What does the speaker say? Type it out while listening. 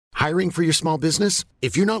Hiring for your small business?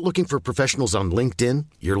 If you're not looking for professionals on LinkedIn,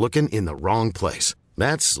 you're looking in the wrong place.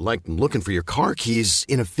 That's like looking for your car keys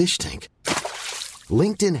in a fish tank.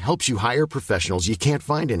 LinkedIn helps you hire professionals you can't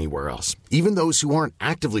find anywhere else, even those who aren't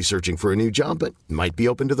actively searching for a new job but might be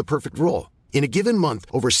open to the perfect role. In a given month,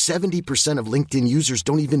 over 70% of LinkedIn users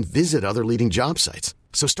don't even visit other leading job sites.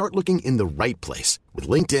 So start looking in the right place. With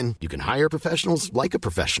LinkedIn, you can hire professionals like a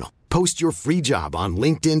professional. Post your free job on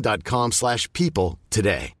linkedin.com/people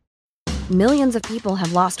today. Millions of people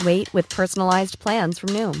have lost weight with personalized plans from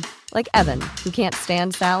Noom. Like Evan, who can't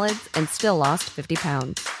stand salads and still lost 50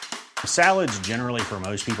 pounds. Salads generally for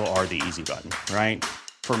most people are the easy button, right?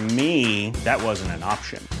 For me, that wasn't an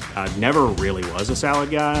option. I never really was a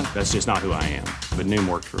salad guy. That's just not who I am. But Noom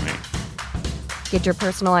worked for me. Get your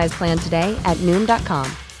personalized plan today at Noom.com.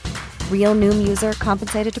 Real Noom user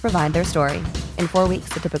compensated to provide their story. In 4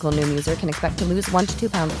 weeks, the typical Noom user can expect to lose 1 to 2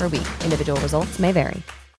 pounds per week. Individual results may vary.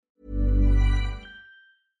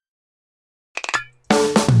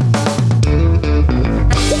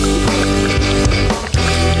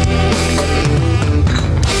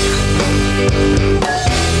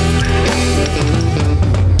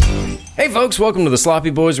 Hey folks, welcome to the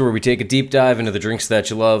Sloppy Boys, where we take a deep dive into the drinks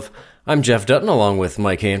that you love. I'm Jeff Dutton, along with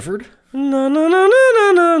Mike Hanford. Na, na, na,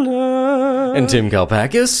 na, na, na. And Tim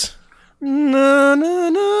Kalpakis. Na, na,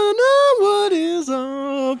 na, na, what is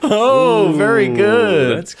up? Oh, very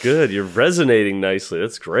good. That's good. You're resonating nicely.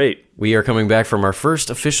 That's great. We are coming back from our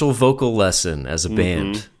first official vocal lesson as a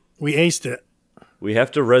band. We aced it. We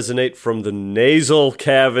have to resonate from the nasal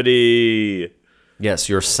cavity. Yes,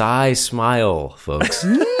 your sigh smile, folks.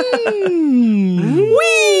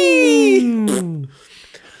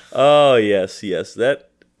 Oh, yes.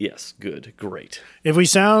 Yes, good, great. If we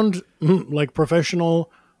sound like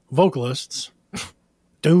professional vocalists,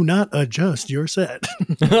 do not adjust your set.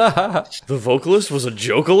 The vocalist was a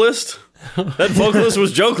jokelist? That vocalist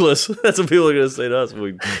was jokeless. That's what people are going to say to us when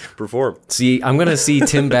we perform. See, I'm going to see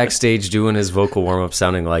Tim backstage doing his vocal warm-up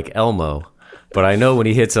sounding like Elmo, but I know when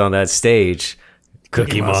he hits on that stage,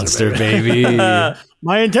 Cookie Monster, baby.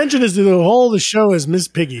 My intention is to hold the show as Miss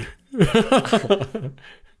Piggy.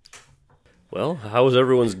 Well, how was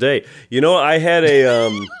everyone's day? You know, I had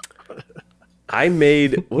I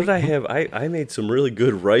made some really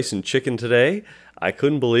good rice and chicken today. I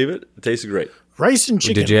couldn't believe it. It tasted great. Rice and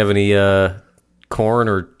chicken. Did you have any corn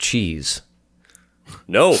or cheese?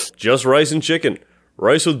 No, just rice and chicken.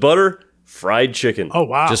 Rice with butter, fried chicken. Oh,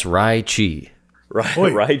 wow. Just rye cheese.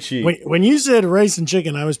 Rye cheese. Wait, when you said rice and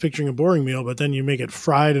chicken, I was picturing a boring meal, but then you make it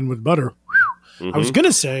fried and with butter. I was going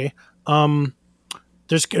to say, there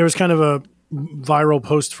was kind of a viral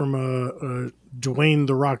post from Dwayne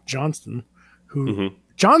 "The Rock" Johnson, who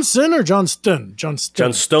Johnson or Johnston?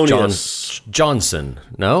 Johnstonius. Johnson.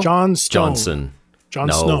 No? John Stone. Johnson. John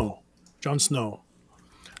No. Snow. John Snow.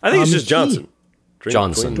 I think it's just Johnson.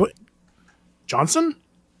 Johnson. Johnson?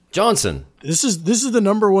 Johnson. This is the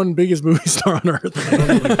number one biggest movie star on earth. I don't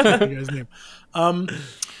know the guy's name.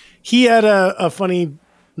 He had a funny,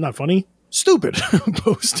 not funny, stupid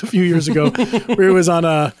post a few years ago where he was on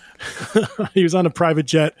a private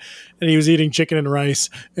jet and he was eating chicken and rice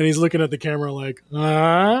and he's looking at the camera like,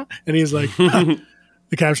 and he's like,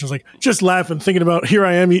 the caption was like, just laughing, thinking about, here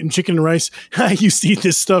I am eating chicken and rice. I used to eat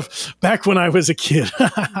this stuff back when I was a kid.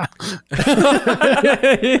 Yeah.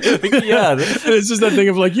 It's just that thing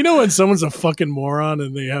of like, you know when someone's a fucking moron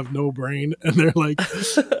and they have no brain and they're like,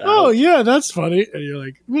 oh yeah, that's funny. And you're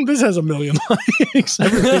like, this has a million likes.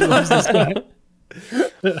 Everybody loves this guy.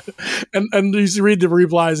 and you read the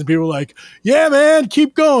replies and people are like, yeah, man,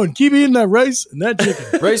 keep going. Keep eating that rice and that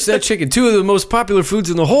chicken. Rice, that chicken. 2 of the most popular foods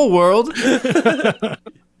in the whole world.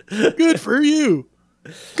 Good for you.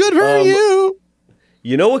 Good for you.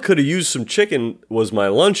 You know what could have used some chicken was my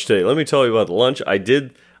lunch today. Let me tell you about the lunch. I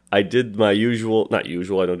did my usual, not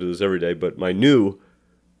usual, I don't do this every day, but my new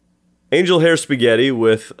angel hair spaghetti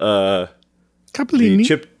with the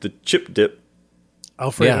chip dip.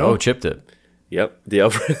 Alfredo. Yeah, chip dip. Yep,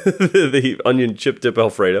 the onion chip dip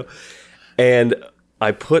Alfredo. And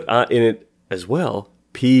I put in it as well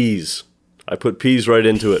peas. I put peas right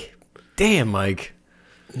into it. Damn, Mike.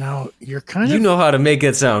 Now, you're kind of... You know how to make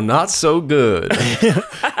it sound not so good.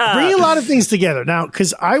 Bring a lot of things together. Now,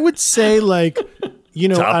 because I would say, like, you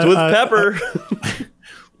know... Topped with pepper.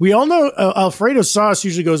 We all know Alfredo sauce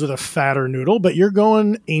usually goes with a fatter noodle, but you're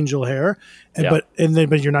going angel hair, but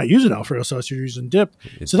you're not using Alfredo sauce. You're using dip.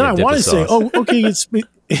 So then I want to say, okay,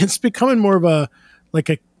 it's becoming more of a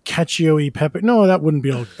cacio-y pepper. No, that wouldn't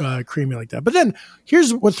be all creamy like that. But then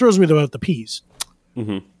here's what throws me about the peas.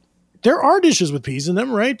 Mm-hmm. There are dishes with peas in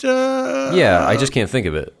them, right? Yeah, I just can't think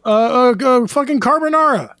of it. Fucking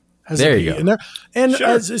carbonara. has There a you P go. in there, and Sure.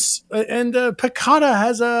 piccata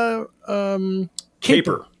has a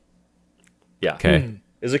caper. Yeah. Okay.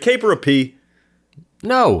 Is a caper a pea?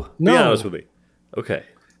 No. No, Be honest with me. Okay.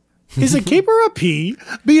 is a caper a P?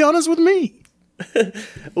 Be honest with me.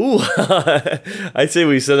 Ooh, I'd say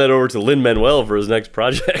we send that over to Lin-Manuel for his next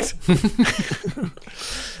project.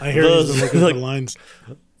 I hear he's been looking for lines.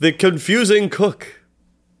 The confusing cook.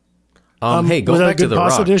 Hey, go was that a back to good the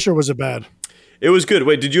pasta Rock. dish or was it bad? It was good.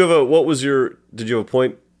 Wait, did you have a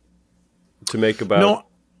point to make about? No,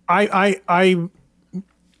 I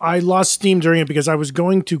lost steam during it because I was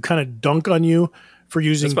going to kind of dunk on you for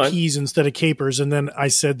using That's fine. peas instead of capers, and then I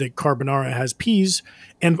said that carbonara has peas,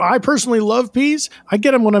 and I personally love peas. I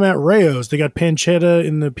get them when I'm at Rayo's. They got pancetta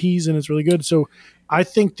in the peas, and it's really good. So I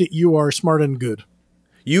think that you are smart and good.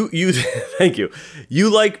 You thank you. You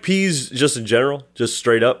like peas just in general, just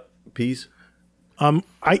straight up peas?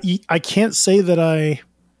 I can't say that I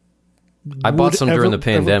bought some during the ever-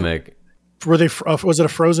 pandemic. were they. Was it a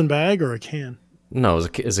frozen bag or a can? No,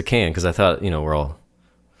 it was a can because I thought, we're all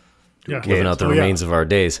Yeah, living out the remains of our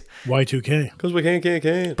days. Y2K. Because we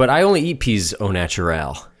can't. But I only eat peas au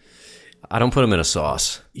naturel. I don't put them in a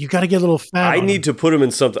sauce. You got to get a little fat. I on need to put them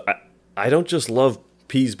in something. I don't just love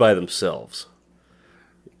peas by themselves.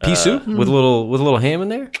 Pea soup with a little ham in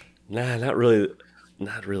there? Nah, not really.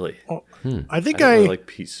 Not really. them. I think I don't I really like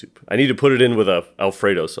pea soup. I need to put it in with a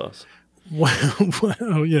Alfredo sauce.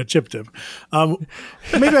 Well, yeah, chip tip.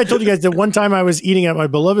 Maybe I told you guys that one time I was eating at my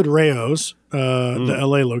beloved Rayo's, the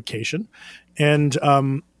LA location, and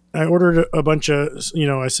I ordered a bunch of,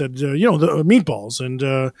 I said, the meatballs and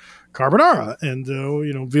carbonara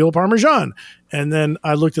and, veal parmesan. And then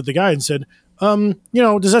I looked at the guy and said,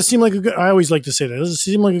 does that seem like a good, I always like to say that, does it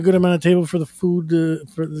seem like a good amount of table for the food,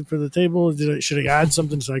 for the table? Should I add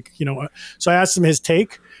something? It's like, so I asked him his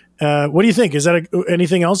take. What do you think? Is that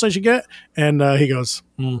anything else I should get? And he goes,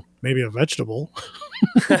 maybe a vegetable.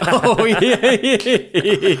 Oh,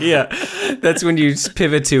 yeah. That's when you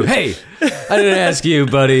pivot to, hey, I didn't ask you,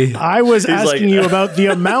 buddy. I was asking like- you about the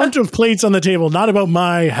amount of plates on the table, not about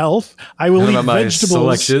my health. I will eat about my vegetables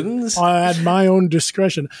selections? at my own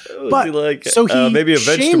discretion. But Like, so he maybe a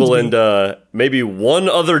shamed vegetable me. and maybe one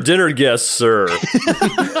other dinner guest, sir.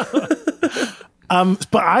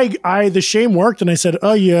 But I the shame worked, and I said,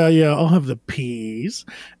 "Oh yeah, I'll have the peas."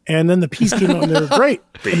 And then the peas came out, and they were great.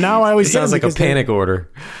 And now I always get Sounds them like a because panic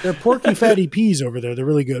order. They're porky, fatty peas over there. They're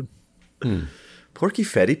really good. Porky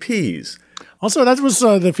fatty peas. Also, that was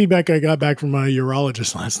the feedback I got back from my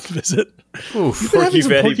urologist last visit. Oof. Been having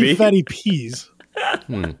some fatty porky, pea? fatty peas.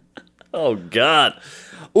 Oh God.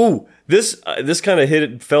 Ooh, this kind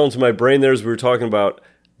of fell into my brain there as we were talking about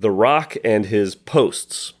The Rock and his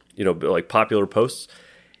posts. Like popular posts.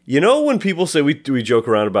 When people say we joke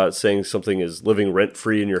around about saying something is living rent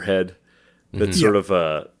free in your head. That's sort of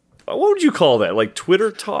what would you call that? Like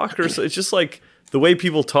Twitter talk or so? It's just like the way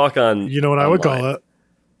people talk on. You know what I would call it?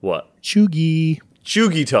 What? Chuggy.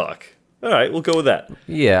 Chuggy talk. All right, we'll go with that.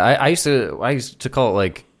 Yeah, I used to call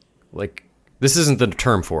it like this isn't the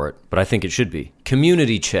term for it, but I think it should be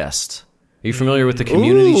community chest. Are you familiar with the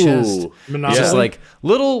community chest? Monopoly. It's just like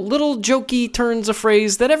little jokey turns of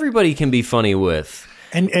phrase that everybody can be funny with.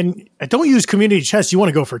 And don't use community chest. You want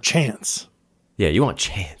to go for chance. Yeah, you want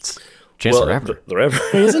Chance. Chance the Rapper. The rapper.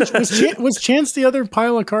 Wait, was chance the other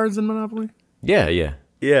pile of cards in Monopoly? Yeah. Yeah.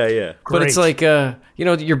 But it's Great.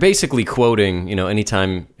 like you're basically quoting,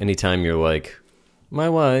 anytime you're like my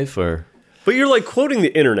wife or But you're like quoting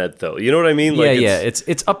the internet, though. You know what I mean? Like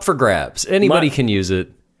it's up for grabs. Anybody can use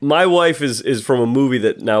it. My wife is from a movie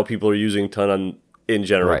that now people are using a ton on in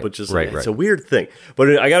general, Right, which is right, it's right. a weird thing.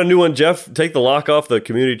 But I got a new one, Jeff. Take the lock off the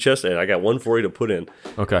community chest, and I got one for you to put in.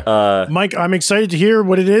 Okay. Mike, I'm excited to hear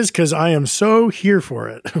what it is because I am so here for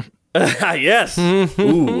it. Yes.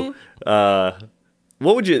 Ooh.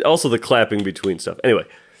 What would you? Also, the clapping between stuff. Anyway,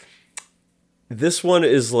 this one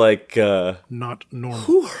is like Not normal.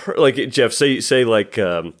 who hurt, like Jeff say like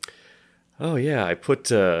oh yeah, I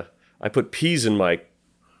put peas in my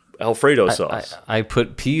Alfredo sauce. I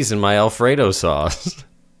put peas in my Alfredo sauce.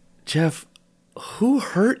 Jeff, who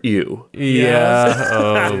hurt you? Yeah.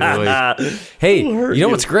 Oh boy. Hey, you know you?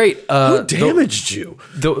 what's great? Who damaged you?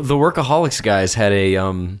 The Workaholics guys had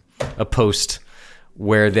a post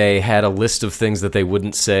where they had a list of things that they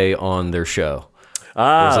wouldn't say on their show. It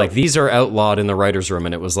was like, these are outlawed in the writer's room,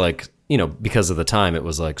 and it was like, because of the time, it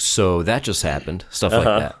was like, so that just happened, stuff like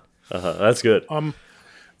that. That's good.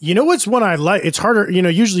 You know what's one I like? It's harder.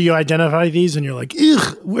 Usually you identify these and you're like,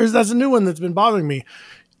 ugh, that's a new one that's been bothering me.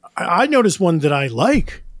 I noticed one that I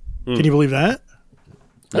like. Can you believe that?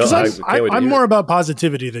 No, I can't wait to I'm hear more it. about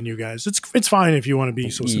positivity than you guys. It's fine if you want to be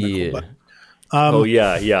so cynical. Yeah. But Oh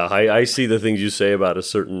yeah. I see the things you say about a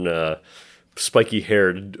certain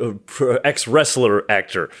spiky-haired ex-wrestler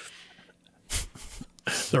actor.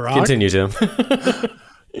 The Rock. Continue, Tim.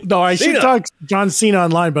 No, I should Cena. talk John Cena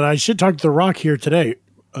online, but I should talk to The Rock here today.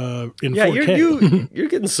 In Yeah, 4K. you're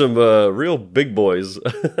getting some real big boys.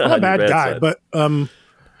 I'm a bad guy, but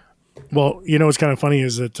well, you know what's kind of funny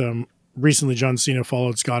is that recently John Cena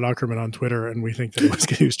followed Scott Ackerman on Twitter, and we think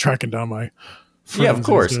that he was tracking down my friends. Yeah, of and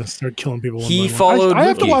course. he's gonna start killing people. He one by one. followed I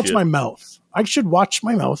have to Mookie. watch my mouth. I should watch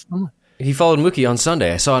my mouth. He followed Mookie on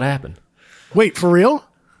Sunday. I saw it happen. Wait, for real?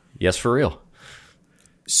 Yes, for real.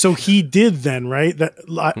 So he did then, right? That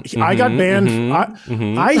I got banned.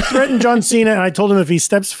 I threatened John Cena, and I told him if he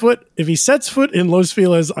sets foot in Los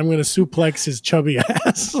Feliz, I'm going to suplex his chubby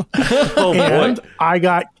ass. And I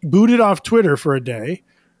got booted off Twitter for a day,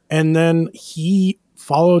 and then he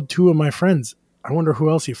followed two of my friends. I wonder who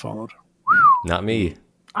else he followed. Not me.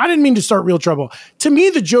 I didn't mean to start real trouble. To me,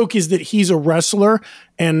 the joke is that he's a wrestler,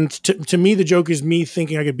 and to me, the joke is me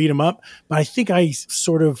thinking I could beat him up. But I think I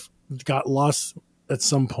sort of got lost at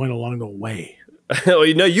some point along the way. Oh,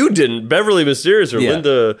 no, you didn't. Beverly Mysterious or Yeah.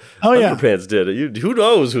 Linda Oh, yeah. Underpants did it. Who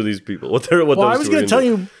knows who these people? What Well, I those was two are going to tell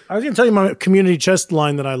into. you. I was going to tell you my community chest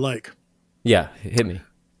line that I like. Yeah, hit me.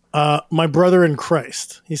 My brother in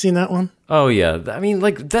Christ. You seen that one? Oh, yeah. I mean,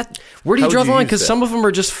 like, that. Where do you How draw would the you line? use Because that? some of them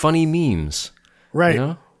are just funny memes. Right. You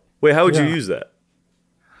know? Wait, how would you Yeah. use that?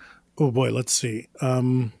 Oh boy, let's see.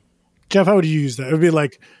 Jeff, how would you use that? It would be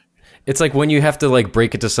like, It's like when you have to, like,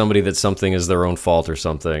 break it to somebody that something is their own fault or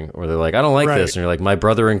something. Or they're like, I don't like Right. this. And you're like, my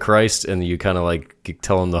brother in Christ. And you kind of, like,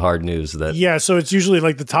 tell them the hard news that. yeah. So it's usually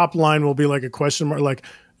like the top line will be like a question mark, like,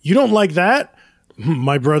 you don't like that?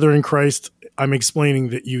 My brother in Christ, I'm explaining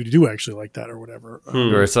that you do actually like that or whatever.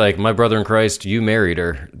 Or it's like, my brother in Christ, you married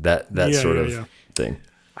her. That Yeah, sort yeah, of yeah. thing.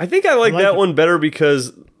 I think I like like that it. one better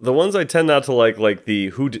because the ones I tend not to like the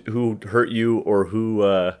who hurt you or who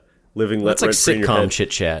living That's like rent-free in your sitcom head. chit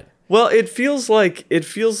chat. Well, it feels like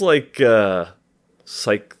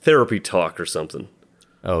psych therapy talk or something.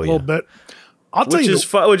 Oh, A yeah. little bit. I'll tell Which you.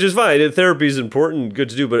 is which is fine. Therapy is important, and good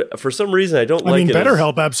to do, but for some reason I don't I like mean, it. as-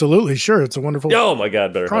 BetterHelp, absolutely. Sure. It's a wonderful. Oh my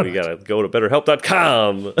God, BetterHelp! You gotta go to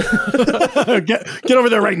BetterHelp.com. Get over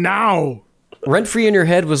there right now. Rent free in your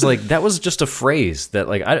head was like, that was just a phrase that,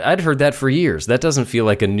 like, I'd heard that for years. That doesn't feel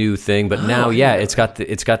like a new thing, but now, yeah, it's got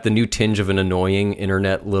the new tinge of an annoying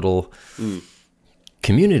internet little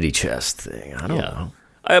community chest thing. I don't know.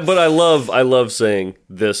 But I love saying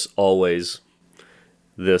this always.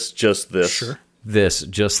 This just this. Sure. This,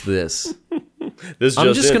 just this. This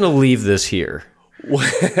I'm just in. going to leave this here.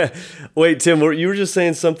 Wait, Tim, you were just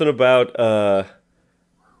saying something about.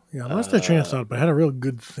 Yeah, I lost that train of thought, but I had a real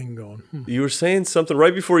good thing going. You were saying something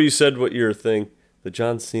right before you said what your thing, the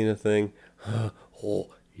John Cena thing. I don't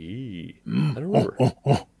remember.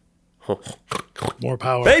 More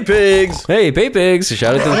power. Hey, pigs! Hey, Pay Pigs.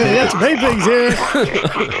 Shout out to the Hey, that's Pay Pigs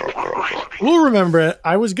here. We'll remember it.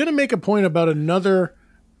 I was going to make a point about another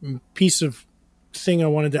piece of thing I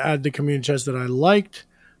wanted to add to community chest that I liked,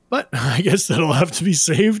 but I guess that'll have to be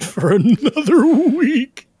saved for another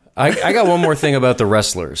week. I got one more thing about the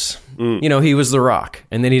wrestlers. You know, he was The Rock,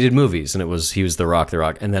 and then he did movies, and he was The Rock,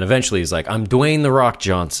 and then eventually he's like, I'm Dwayne The Rock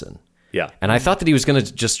Johnson. Yeah. And I thought that he was going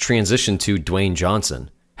to just transition to Dwayne Johnson.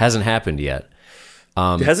 Hasn't happened yet.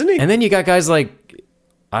 Hasn't he? And then you got guys like,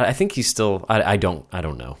 I think he's still, I don't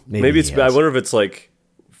know. Maybe it's. he I has. wonder if it's like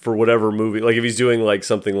for whatever movie. Like if he's doing like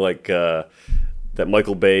something like that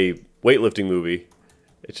Michael Bay weightlifting movie.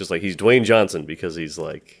 It's just like he's Dwayne Johnson because he's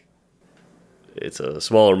like. It's a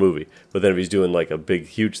smaller movie, but then if he's doing like a big,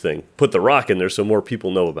 huge thing, put The Rock in there so more people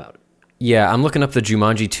know about it. Yeah, I'm looking up the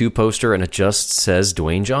Jumanji 2 poster, and it just says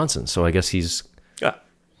Dwayne Johnson. So I guess he's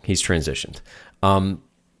transitioned.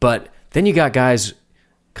 But then you got guys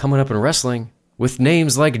coming up in wrestling with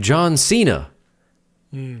names like John Cena.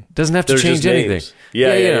 Doesn't have to There's change just anything. names.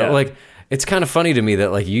 Yeah, you know, yeah. like it's kind of funny to me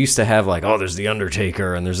that like you used to have like, oh, there's the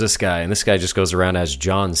Undertaker and there's this guy, and this guy just goes around as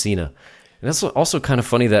John Cena. And that's also kind of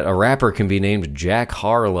funny that a rapper can be named Jack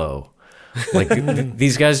Harlow. Like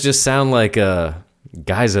these guys just sound like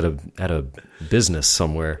guys at a business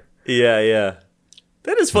somewhere. Yeah.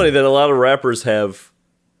 That is funny that a lot of rappers have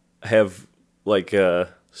like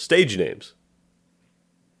stage names.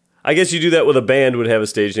 I guess you do that with a band would have a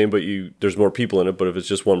stage name, but there's more people in it. But if it's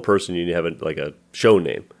just one person, you have like a show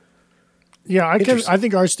name. Yeah, I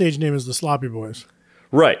think our stage name is the Sloppy Boys.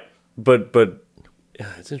 Right. But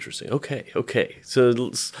Yeah, it's interesting. Okay. So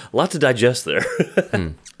a lot to digest there.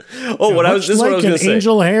 Oh, what I was. This is what I was going to say.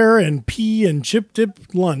 Angel hair and pea and chip dip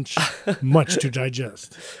lunch, much to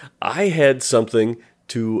digest. I had something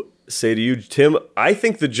to say to you, Tim. I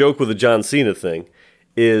think the joke with the John Cena thing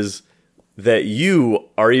is that you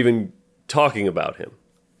are even talking about him,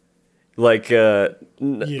 like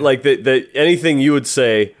that anything you would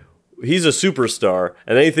say, he's a superstar,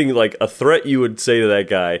 and anything like a threat you would say to that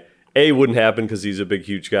guy, A, wouldn't happen because he's a big,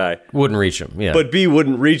 huge guy. Wouldn't reach him, yeah. But B,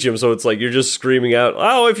 wouldn't reach him, so it's like you're just screaming out,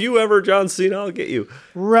 "Oh, if you ever John Cena, I'll get you."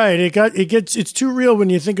 Right. It's too real when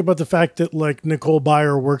you think about the fact that like Nicole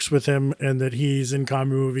Byer works with him and that he's in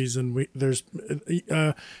comic movies, and there's to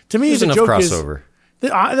me There's the enough joke crossover.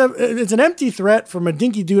 it's an empty threat from a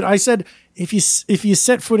dinky dude. I said, if you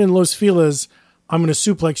set foot in Los Feliz, I'm going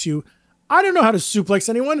to suplex you. I don't know how to suplex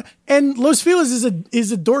anyone. And Los Feliz is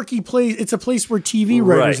a dorky place. It's a place where TV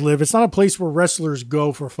writers live. It's not a place where wrestlers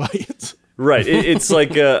go for fights. Right. It's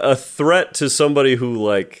like a threat to somebody who,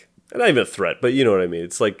 like, not even a threat, but you know what I mean.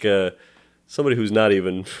 It's like somebody who's not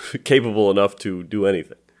even capable enough to do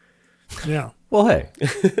anything. Yeah. Well, hey.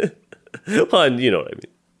 Well, you know what I mean.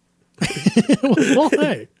 Well,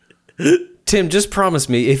 hey. Tim, just promise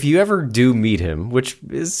me, if you ever do meet him, which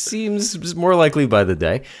seems more likely by the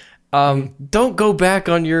day, don't go back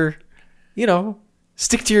on your,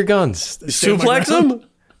 stick to your guns. Suplex him?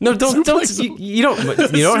 No, don't. You don't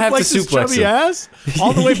have to suplex chubby him. Ass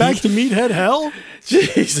all the way back to meathead hell.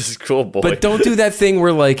 Jesus, cool boy. But don't do that thing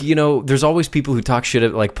where, like, there's always people who talk shit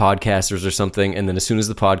at like podcasters or something, and then as soon as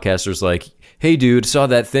the podcaster's like, "Hey, dude, saw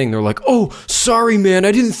that thing," they're like, "Oh, sorry, man,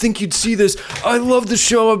 I didn't think you'd see this. I love the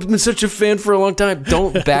show. I've been such a fan for a long time."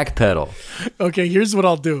 Don't backpedal. Okay, here's what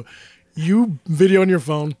I'll do. You video on your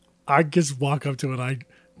phone. I just walk up to it. I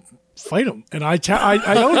fight him, and I'm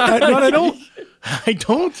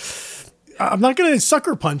not going to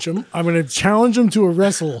sucker punch him. I'm going to challenge him to a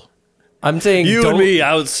wrestle. I'm saying you and me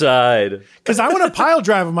outside. Because I want to pile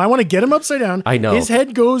drive him. I want to get him upside down. I know. His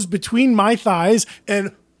head goes between my thighs,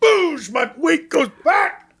 and boosh, my weight goes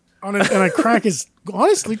back on it, and I crack his.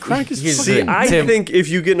 Honestly, crack his. See, I think if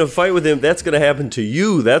you get in a fight with him, that's going to happen to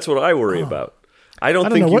you. That's what I worry about. I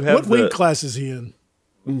don't think know. you have what weight class is he in?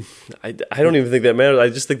 I don't even think that matters. I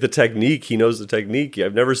just think the technique. He knows the technique.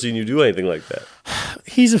 I've never seen you do anything like that.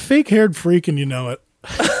 He's a fake-haired freak, and you know it.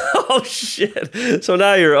 Oh shit! So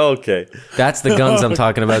now you're okay. That's the guns I'm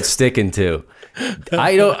talking about sticking to.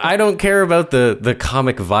 I don't care about the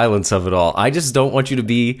comic violence of it all. I just don't want you to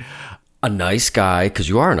be a nice guy, because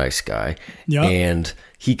you are a nice guy. Yeah. And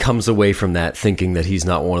he comes away from that thinking that he's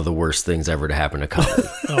not one of the worst things ever to happen to comedy.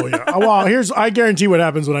 Oh yeah. Well, I guarantee what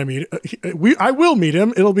happens when I meet. I will meet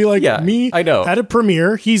him. It'll be like me. I know. At a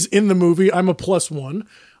premiere. He's in the movie. I'm a +1.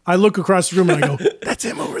 I look across the room and I go, "That's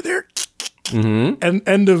him over there." Mm-hmm. And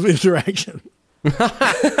end of interaction.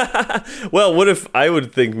 Well, what if I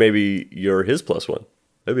would think maybe you're his +1?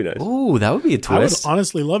 That'd be nice. Ooh, that would be a twist. I would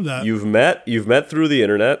honestly love that. You've met through the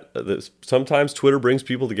internet. Sometimes Twitter brings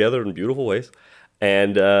people together in beautiful ways,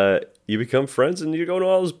 and you become friends, and you go to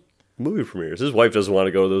all those movie premieres. His wife doesn't want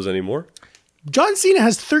to go to those anymore. John Cena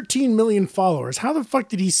has 13 million followers. How the fuck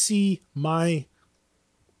did he see my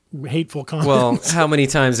hateful comments? Well, how many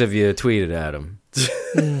times have you tweeted at him?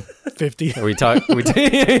 50.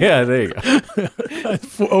 Yeah, there you go.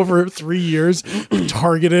 Over 3 years,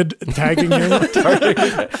 targeted, tagging him.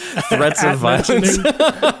 Threats of violence.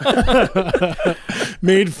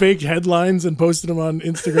 Made fake headlines and posted them on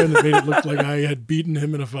Instagram that made it look like I had beaten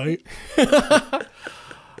him in a fight.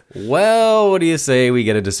 Well, what do you say we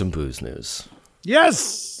get into some booze news?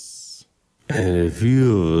 Yes! And if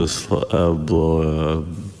you have a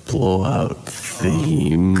blowout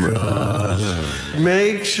theme,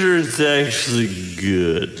 make sure it's actually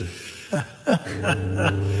good.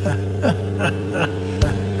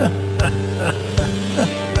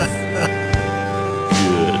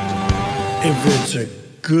 Good. If it's a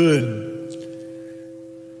good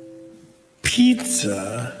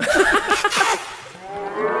pizza,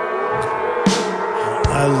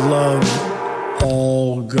 I love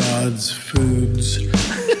all God's foods. Put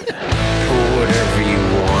whatever you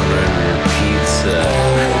want on your pizza.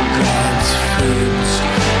 All God's foods.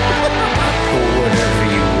 Put whatever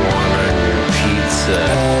you want on your pizza.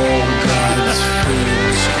 All God's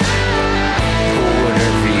foods. Put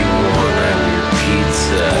whatever you want on your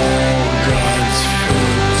pizza. All God's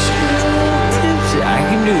foods. I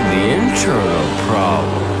can do the intro, no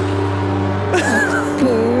problem.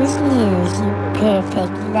 Booze News, you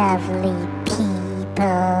perfect, lovely people.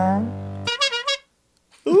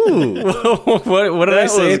 Ooh. What did I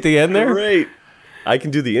say at the end there? Great. I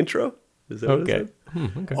can do the intro? Is that Okay. what it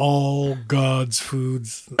All God's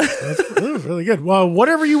foods. That was really good. Well,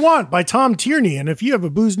 Whatever You Want by Tom Tierney. And if you have a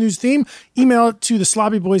Booze News theme, email it to the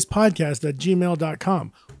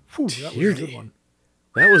sloppyboyspodcast@gmail.com. Whew, that was a good one.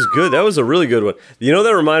 That was good. That was a really good one. You know,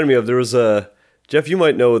 that reminded me of, there was Jeff, you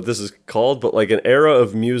might know what this is called, but like an era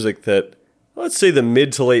of music that, let's say the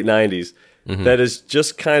mid to late 90s, that is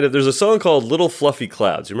just kind of, there's a song called Little Fluffy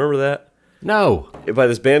Clouds. You remember that? No. By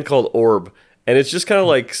this band called Orb. And it's just kind of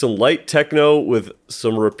like some light techno with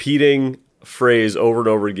some repeating phrase over and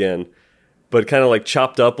over again, but kind of like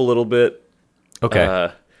chopped up a little bit.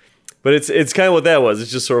 Okay. But it's kind of what that was.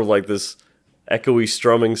 It's just sort of like this echoey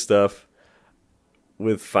strumming stuff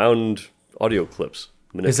with found audio clips.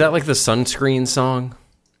 Is that like the Sunscreen song?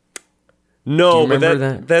 No, Do you but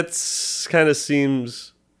remember that's kind of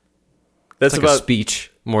seems... That's It's like about... a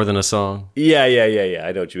speech more than a song. Yeah.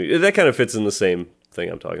 I know what you mean. That kind of fits in the same thing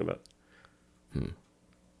I'm talking about.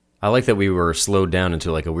 I like that we were slowed down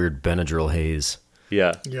into like a weird Benadryl haze.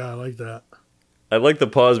 Yeah. Yeah, I like that. I like the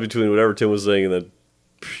pause between whatever Tim was saying and then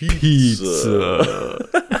pizza.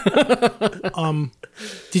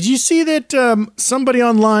 Did you see that somebody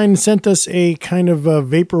online sent us a kind of a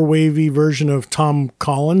vapor wavy version of Tom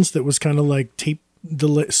Collins that was kind of like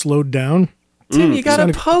slowed down? Tim, you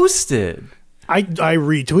gotta post it. I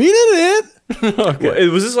retweeted it. Okay.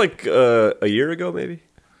 Was this like a year ago, maybe?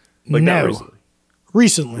 Like No. not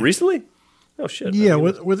Recently. recently? Oh shit! Yeah,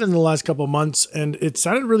 within the last couple of months, and it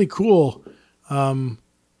sounded really cool. Go on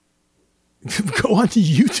to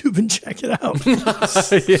YouTube and check it out.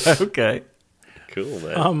 Yeah, okay. Cool,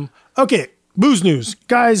 man. Okay, booze news,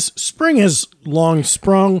 guys. Spring has long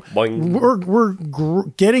sprung. Boing. We're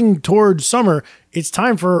getting towards summer. It's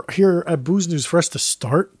time for here at Booze News for us to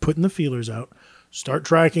start putting the feelers out, start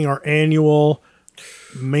tracking our annual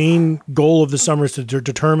main goal of the summer is to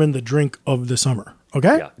determine the drink of the summer.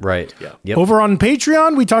 Okay. Yeah. Right. Yeah. Yep. Over on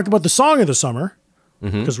Patreon, we talk about the song of the summer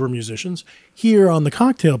because we're musicians. Here on the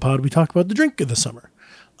Cocktail Pod, we talk about the drink of the summer.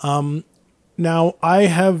 Now, I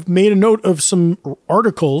have made a note of some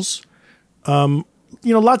articles.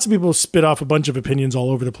 Lots of people spit off a bunch of opinions all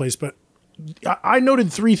over the place, but I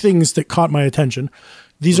noted three things that caught my attention.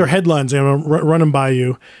 These are headlines. I'm going to run them by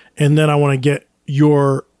you, and then I want to get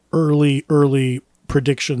your early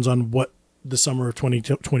predictions on what the summer of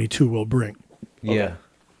 2022 will bring. Yeah.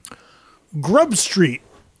 Grub Street,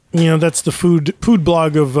 that's the food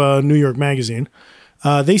blog of New York Magazine.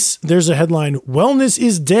 There's a headline: "Wellness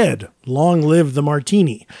is dead. Long live the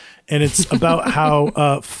martini," and it's about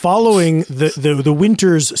how following the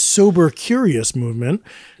winter's sober curious movement,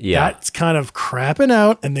 that's kind of crapping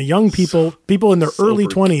out, and the young people in their early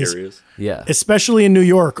 20s, Yeah. especially in New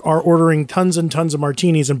York, are ordering tons and tons of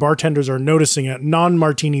martinis, and bartenders are noticing at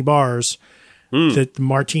non-martini bars that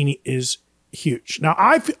martini is huge. Now,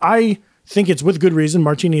 I think it's with good reason.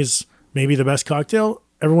 Martini is maybe the best cocktail.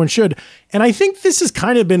 Everyone should. And I think this has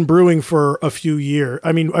kind of been brewing for a few years.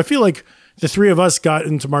 I mean, I feel like the three of us got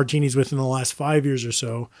into martinis within the last 5 years or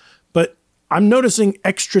so. But I'm noticing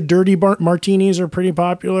extra dirty martinis are pretty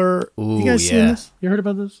popular. Ooh, you guys seen this? You heard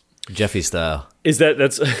about this? Jeffy style. Is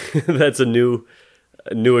that's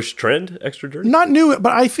a newish trend? Extra dirty? Not new,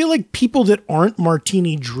 but I feel like people that aren't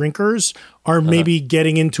martini drinkers are maybe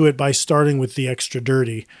getting into it by starting with the extra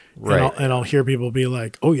dirty. Right. And I'll hear people be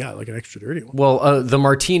like, oh yeah, like an extra dirty one. Well, the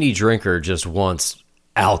martini drinker just wants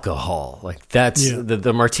alcohol. Like that's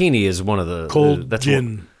the martini is one of the Cold that's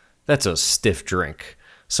gin. That's a stiff drink.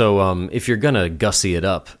 So if you're gonna gussy it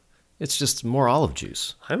up, it's just more olive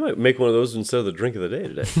juice. I might make one of those instead of the drink of the day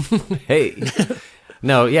today. Hey.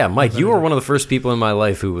 No, yeah, Mike, you were one of the first people in my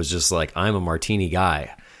life who was just like, I'm a martini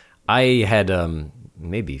guy. I had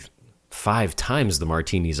maybe 5 times the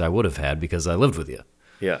martinis I would have had because I lived with you.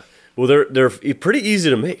 Yeah. Well, they're pretty easy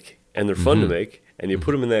to make, and they're fun to make, and you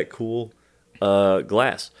put them in that cool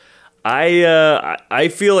glass. I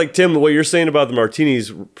feel like, Tim, what you're saying about the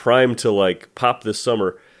martinis primed to like pop this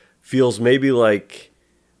summer feels maybe like,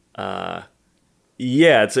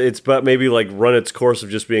 it's about maybe like run its course of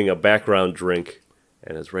just being a background drink.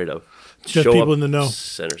 And it's ready to Just show people up in the know.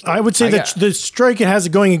 center stage. I would say that the strike it has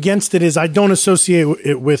going against it is I don't associate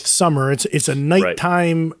it with summer. It's a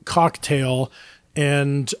nighttime cocktail,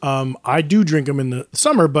 and I do drink them in the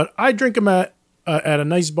summer, but I drink them at a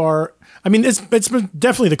nice bar. I mean, it's been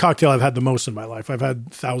definitely the cocktail I've had the most in my life. I've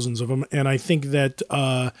had thousands of them, and I think that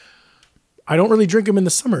I don't really drink them in the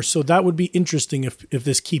summer. So that would be interesting if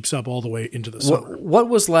this keeps up all the way into the summer. What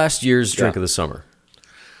was last year's drink of the summer?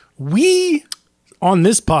 We... On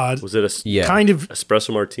this pod, Was it kind of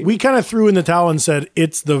espresso martini? We kind of threw in the towel and said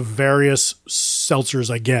it's the various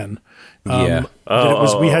seltzers again. Yeah.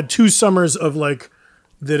 We had 2 summers of like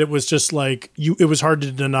that it was just like it was hard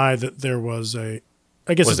to deny that there was a.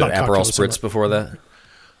 I guess Was it's it not Aperol cocktail Spritz summer. before that?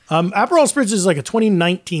 Aperol Spritz is like a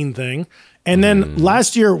 2019 thing. And then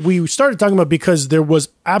last year we started talking about because there was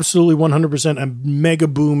absolutely 100% a mega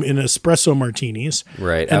boom in espresso martinis.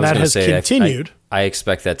 Right. And that has continued. I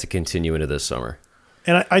expect that to continue into this summer.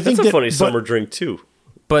 And I think That's a funny summer drink too.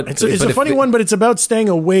 But it's a funny one, but it's about staying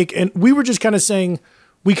awake. And we were just kind of saying,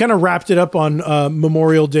 we kind of wrapped it up on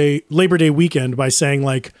Memorial Day, Labor Day weekend by saying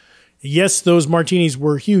like, yes, those martinis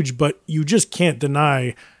were huge, but you just can't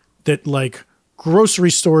deny that like grocery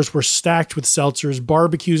stores were stacked with seltzers,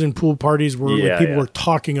 barbecues and pool parties were people were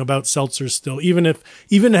talking about seltzers still, even it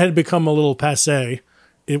had become a little passé,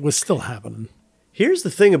 it was still happening. Here's the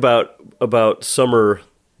thing about summer,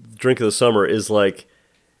 drink of the summer is like,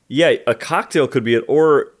 yeah, a cocktail could be it,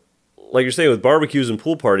 or like you're saying with barbecues and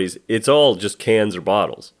pool parties, it's all just cans or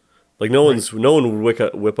bottles. Like no one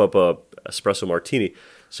would whip up a espresso martini.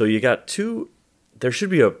 So you got two. There should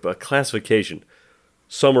be a classification: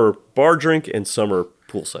 summer bar drink and summer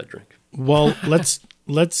poolside drink. Well, let's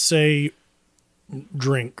say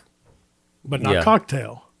drink, but not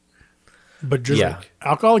cocktail, but just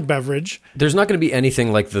alcoholic beverage. There's not going to be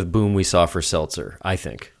anything like the boom we saw for seltzer, I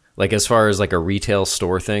think. Like as far as like a retail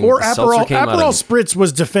store thing, or Aperol Aperol Spritz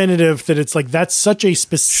was definitive that it's like that's such a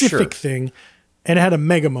specific thing, and it had a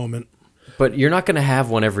mega moment. But you're not going to have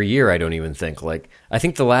one every year, I don't even think. Like, I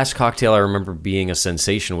think the last cocktail I remember being a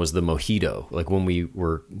sensation was the mojito. Like, when we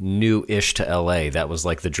were new-ish to L.A., that was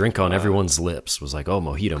like the drink on everyone's lips. Was like, oh,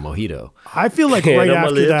 mojito. I feel like right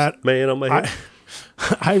after that... Man on my head.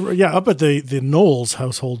 Up at the Knowles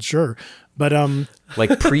household, sure. But...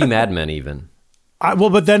 like pre-Mad Men, even.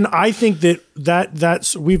 But then I think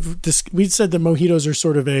that's... We've said that mojitos are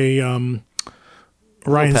sort of a...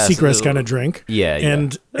 Ryan Seacrest kind of drink. Yeah.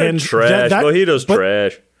 And trash. Mojito's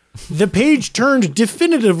trash. The page turned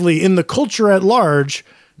definitively in the culture at large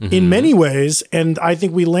in many ways. And I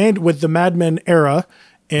think we land with the Mad Men era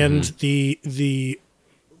and the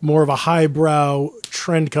more of a highbrow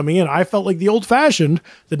trend coming in. I felt like the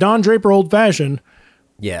Don Draper old fashioned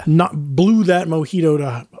not blew that mojito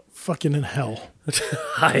to fucking in hell.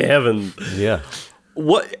 I haven't. Yeah.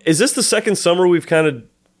 What is this the second summer we've kind of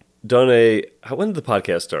done when did the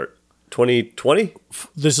podcast start? 2020?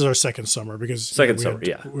 This is our second summer because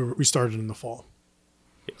we started in the fall.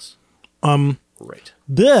 Yes. Right.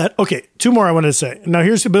 But okay, two more I wanted to say. Now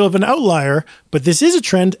here's a bit of an outlier, but this is a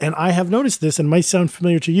trend, and I have noticed this and might sound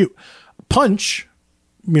familiar to you. Punch,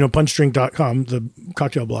 punchdrink.com, the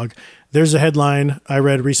cocktail blog. There's a headline I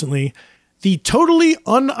read recently: the totally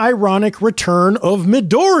unironic return of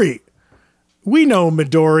Midori. We know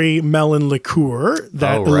Midori melon liqueur,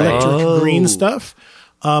 that electric green stuff.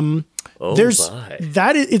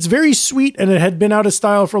 It's very sweet, and it had been out of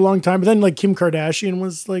style for a long time. But then, like Kim Kardashian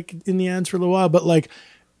was like in the ads for a little while. But like,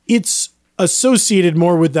 it's associated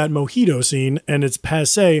more with that mojito scene, and it's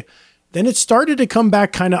passé. Then it started to come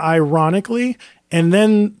back kind of ironically, and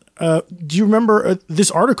then. Do you remember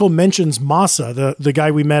this article mentions Masa, the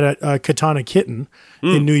guy we met at Katana Kitten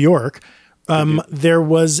in New York? There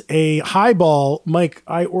was a highball, Mike.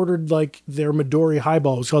 I ordered like their Midori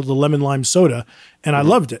highball. It was called the lemon lime soda, and I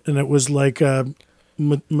loved it. And it was like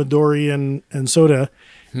Midori and soda.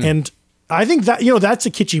 And I think that that's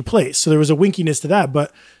a kitschy place. So there was a winkiness to that.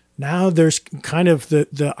 But now there's kind of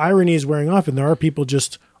the irony is wearing off, and there are people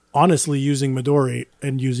just honestly using Midori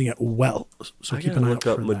and using it well. So keep an eye out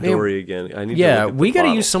for Midori again. I need we got to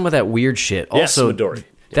use some of that weird shit. Yes, also, Midori.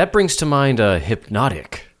 That brings to mind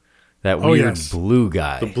Hypnotic. That weird blue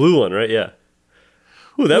guy. The blue one, right? Yeah.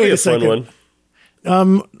 Ooh, that'd be a fun one.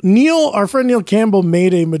 Our friend Neil Campbell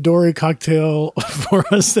made a Midori cocktail for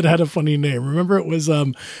us that had a funny name. Remember, it was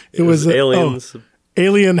aliens.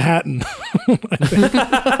 Alien Hatton.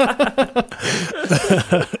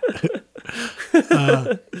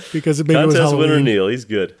 Because it maybe Contest was Halloween. winner Neil. He's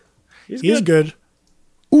good. He's good.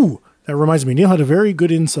 Ooh, that reminds me. Neil had a very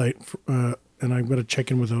good insight. And I'm going to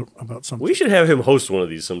check in with about something. We should have him host one of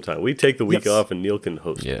these sometime. We take the week off and Neil can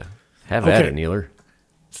host. Yeah. Have at it, Neeler.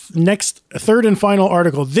 Next, third and final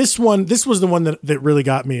article. This was the one that really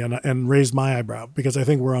got me and raised my eyebrow because I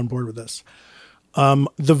think we're on board with this.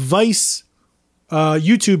 The Vice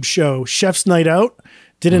YouTube show, Chef's Night Out,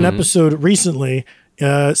 did an episode recently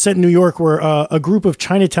set in New York where a group of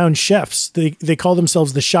Chinatown chefs, they call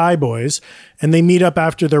themselves the Shy Boys, and they meet up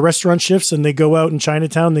after their restaurant shifts and they go out in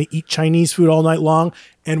Chinatown. They eat Chinese food all night long.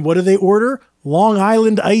 And what do they order? Long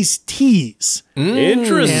Island iced teas.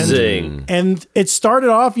 Interesting. And it started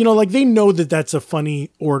off, like they know that that's a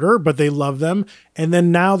funny order, but they love them. And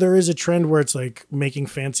then now there is a trend where it's like making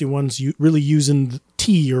fancy ones, really using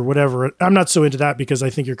tea or whatever. I'm not so into that because I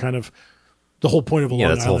think you're kind of the whole point of a Long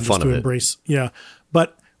that's the whole Island is fun to of it. embrace. Yeah,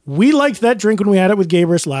 but we liked that drink when we had it with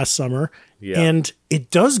Gabrus last summer, and it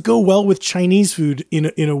does go well with Chinese food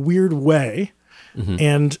in a weird way.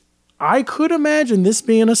 And I could imagine this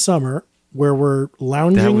being a summer where we're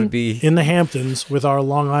lounging in the Hamptons with our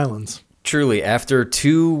Long Islands. Truly, after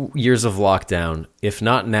 2 years of lockdown, if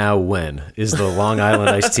not now, when is the Long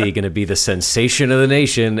Island iced tea going to be the sensation of the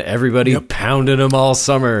nation? Everybody pounding them all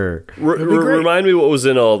summer. Remind me what was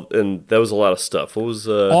in all, and that was a lot of stuff. What was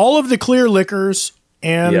all of the clear liquors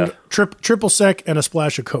and triple sec and a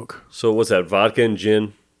splash of Coke. So what's that? Vodka and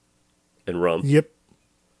gin and rum. Yep.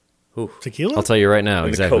 Ooh. Tequila? I'll tell you right now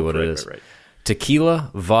exactly Coke, what it is. Right.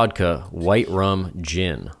 Tequila, vodka, white rum,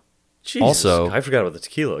 gin. Jesus, also, I forgot about the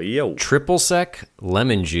tequila. Yo. Triple sec,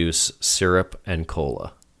 lemon juice, syrup, and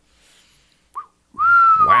cola.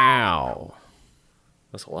 Wow.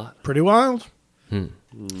 That's a lot. Pretty wild.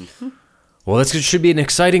 Well, this should be an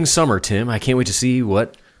exciting summer, Tim. I can't wait to see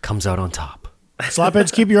what comes out on top.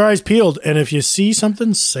 Slopheads, keep your eyes peeled. And if you see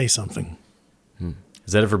something, say something.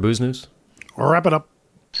 Is that it for booze news? Or wrap it up.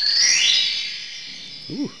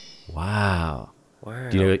 Ooh. Wow.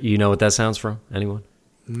 Do you know what that sounds from? Anyone?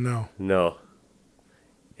 No.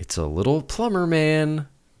 It's a little plumber man.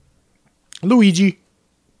 Luigi.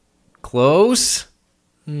 Close.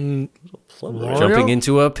 Mario? Jumping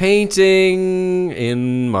into a painting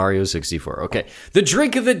in Mario 64. Okay. The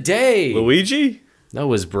drink of the day. Luigi?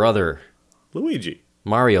 No, his brother. Luigi.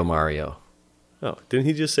 Mario. Oh, didn't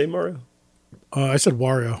he just say Mario? I said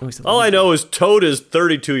Wario. All I know is Toad is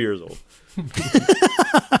 32 years old.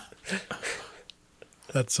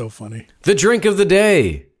 That's so funny. The drink of the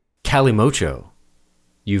day. Kalimotxo.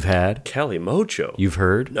 You've had? Kalimotxo. You've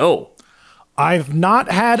heard? No. I've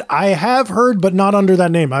not had. I have heard, but not under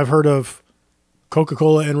that name. I've heard of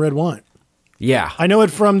Coca-Cola and red wine. Yeah. I know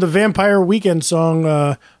it from the Vampire Weekend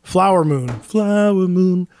song, Flower Moon. Flower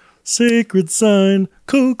Moon, sacred sign,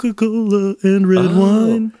 Coca-Cola and red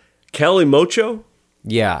wine. Kalimotxo?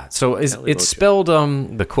 Yeah, so it's spelled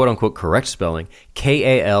the quote-unquote correct spelling,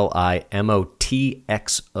 Kalimotxo.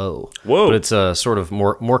 Whoa. But it's sort of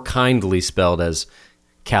more kindly spelled as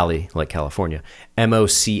Cali, like California,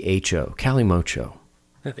 Mocho, Kalimotxo.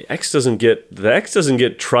 Yeah, the X doesn't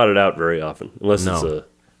get trotted out very often, unless it's a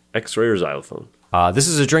X-ray or xylophone. This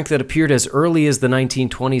is a drink that appeared as early as the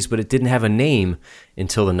 1920s, but it didn't have a name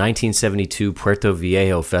until the 1972 Puerto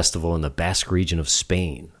Viejo Festival in the Basque region of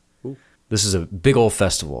Spain. This is a big old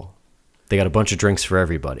festival. They got a bunch of drinks for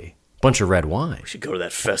everybody. Bunch of red wine. We should go to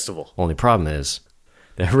that festival. Only problem is,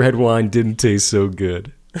 that red wine didn't taste so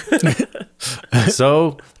good.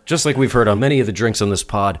 So, just like we've heard on many of the drinks on this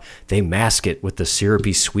pod, they mask it with the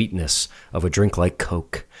syrupy sweetness of a drink like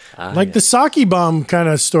Coke. The sake bomb kind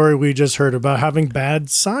of story we just heard about having bad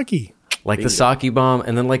sake. Like the sake bomb,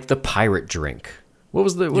 and then like the pirate drink.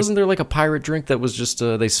 Wasn't there like a pirate drink that was just,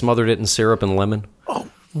 they smothered it in syrup and lemon? Oh,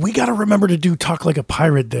 we got to remember to do Talk Like a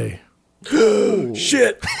Pirate Day.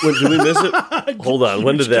 Shit. Did we miss it? Hold on.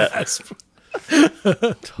 When did that?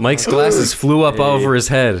 Mike's glasses flew up over his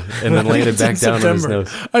head and then landed back down on his nose.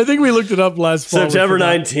 I think we looked it up last fall. September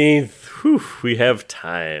 19th. Whew, we have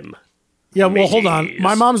time. Yeah, well, hold on.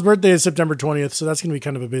 My mom's birthday is September 20th, so that's going to be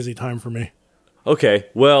kind of a busy time for me. Okay.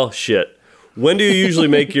 Well, shit. When do you usually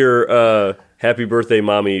make your happy birthday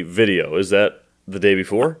mommy video? Is that the day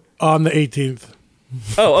before? On the 18th.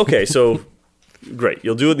 Oh, okay. So, great.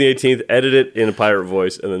 You'll do it on the 18th, edit it in a pirate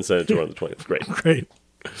voice, and then send it to her on the 20th. Great.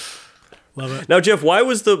 Love it. Now, Jeff, why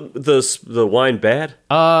was the wine bad?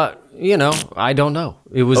 I don't know.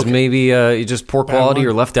 It was maybe just poor quality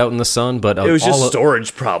or left out in the sun, but it was just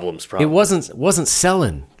storage problems. Probably. It wasn't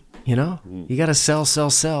selling. You got to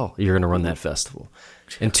sell. You're going to run that festival.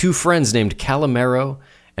 And two friends named Calimero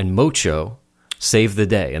and Mocho saved the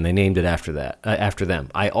day, and they named it after them.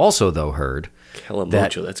 I also though heard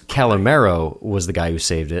that Calimero was the guy who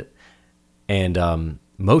saved it, and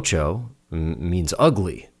Mocho means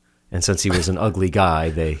ugly. And since he was an ugly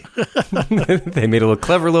guy, they made a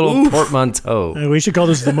clever little portmanteau. We should call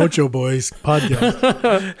this the Mocho Boys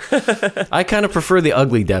podcast. I kind of prefer the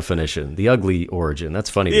ugly definition, the ugly origin. That's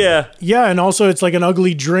funny. Yeah, and also it's like an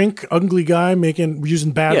ugly drink, ugly guy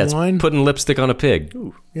using bad wine. Putting lipstick on a pig.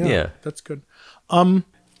 Ooh, yeah, that's good.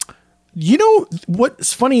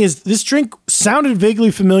 What's funny is this drink sounded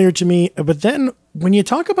vaguely familiar to me, but then when you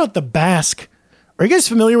talk about the Basque, are you guys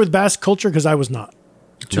familiar with Basque culture? Because I was not.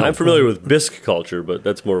 I'm familiar with bisque culture, but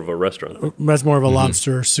that's more of a restaurant thing. That's more of a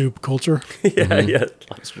lobster soup culture. Yeah,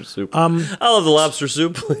 lobster soup. I love the lobster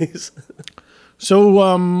soup, please. So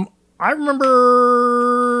I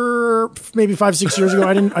remember maybe 5-6 years ago,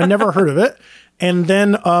 I never heard of it, And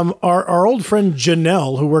then our old friend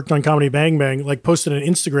Janelle, who worked on Comedy Bang Bang, like posted an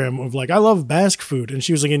Instagram of like, I love Basque food. And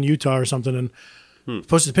she was like in Utah or something and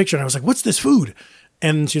posted a picture. And I was like, what's this food?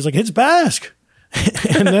 And she was like, it's Basque.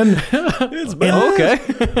 And then Okay.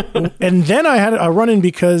 and then I had a run-in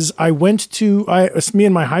because I went to me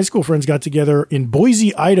and my high school friends got together in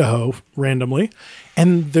Boise, Idaho, randomly,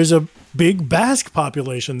 and there's a big Basque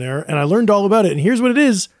population there, and I learned all about it. And here's what it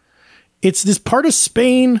is: it's this part of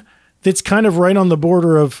Spain that's kind of right on the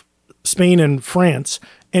border of Spain and France,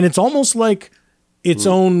 and it's almost like its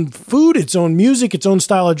own food, its own music, its own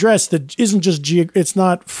style of dress that isn't just it's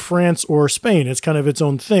not France or Spain. It's kind of its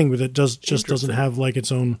own thing, but it doesn't have like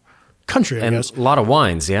its own country, I guess. A lot of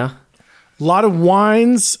wines, yeah? A lot of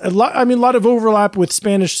wines, a lot of overlap with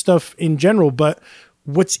Spanish stuff in general. But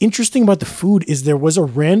what's interesting about the food is there was a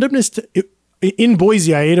randomness to it. In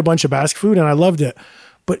Boise, I ate a bunch of Basque food and I loved it.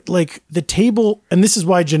 But like the table, and this is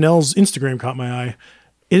why Janelle's Instagram caught my eye.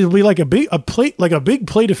 It'll be like a big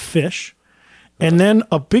plate of fish, and then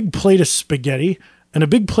a big plate of spaghetti and a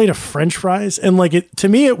big plate of French fries. And like to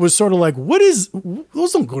me, it was sort of like, those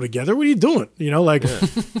don't go together. What are you doing? You know, like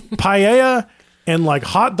paella and like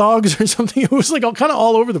hot dogs or something. It was like kind of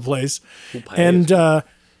all over the place. And and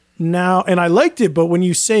I liked it. But when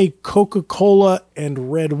you say Coca-Cola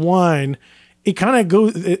and red wine, it kind of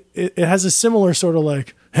goes, it has a similar sort of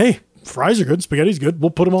like, hey, fries are good. Spaghetti's good. We'll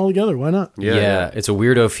put them all together. Why not? Yeah. It's a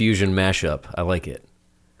weirdo fusion mashup. I like it.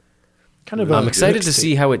 I'm excited to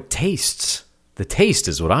see how it tastes. The taste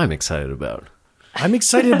is what I'm excited about. I'm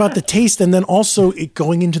excited about the taste, and then also it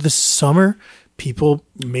going into the summer.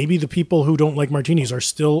 Maybe the people who don't like martinis are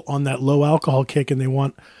still on that low alcohol kick, and they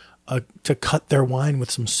want to cut their wine with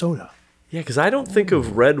some soda. Yeah, because I don't think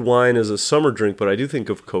of red wine as a summer drink, but I do think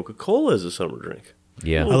of Coca-Cola as a summer drink.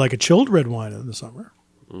 Yeah, I like a chilled red wine in the summer.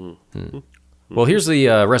 Mm-hmm. Well, here's the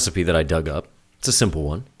recipe that I dug up. It's a simple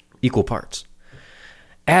one. Equal parts.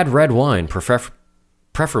 Add red wine,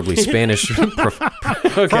 preferably Spanish.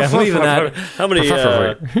 Okay, I'm leaving that. How many of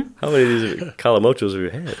these Kalimotxos have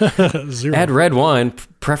you had? 0. Add red wine,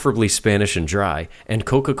 preferably Spanish and dry, and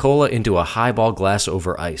Coca-Cola into a highball glass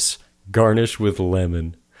over ice. Garnish with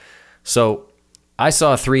lemon. So I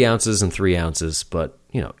saw 3 ounces and 3 ounces, but,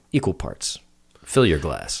 equal parts. Fill your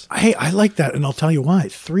glass. Hey, I like that, and I'll tell you why.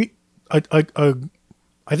 I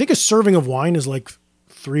think a serving of wine is like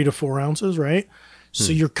 3 to 4 ounces, right?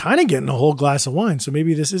 So you're kind of getting a whole glass of wine. So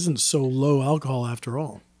maybe this isn't so low alcohol after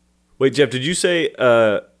all. Wait, Jeff, did you say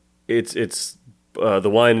it's the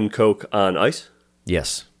wine and Coke on ice?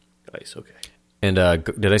 Yes. Ice, okay. And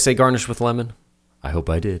did I say garnish with lemon? I hope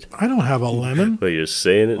I did. I don't have a lemon. Well, you're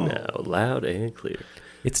saying it now, loud and clear.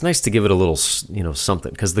 It's nice to give it a little,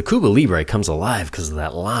 something, because the Cuba Libre comes alive because of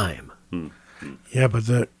that lime. Yeah, but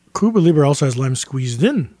the Cuba Libre also has lime squeezed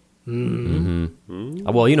in. Well,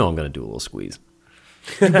 I'm going to do a little squeeze.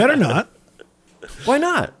 You better not. Why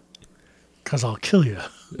not? Because I'll kill you.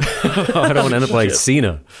 I don't want to end up like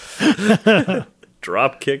Cena.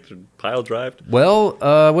 Drop kicked and pile drived. Well,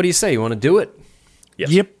 what do you say? You want to do it? Yes.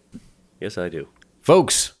 Yep. Yes, I do.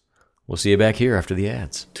 Folks, we'll see you back here after the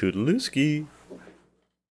ads. Toodalooski.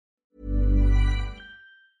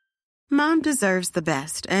 Mom deserves the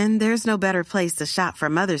best, and there's no better place to shop for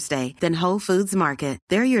Mother's Day than Whole Foods Market.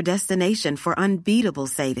 They're your destination for unbeatable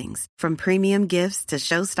savings, from premium gifts to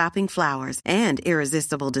show-stopping flowers and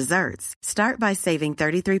irresistible desserts. Start by saving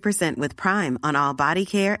 33% with Prime on all body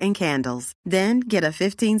care and candles. Then get a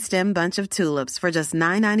 15-stem bunch of tulips for just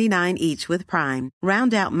 $9.99 each with Prime.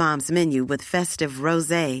 Round out Mom's menu with festive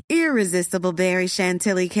rosé, irresistible berry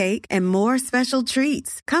chantilly cake, and more special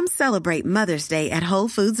treats. Come celebrate Mother's Day at Whole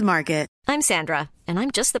Foods Market. I'm Sandra, and I'm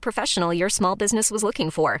just the professional your small business was looking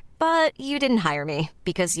for. But you didn't hire me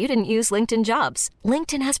because you didn't use LinkedIn Jobs.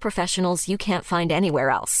 LinkedIn has professionals you can't find anywhere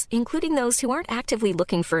else, including those who aren't actively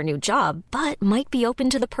looking for a new job, but might be open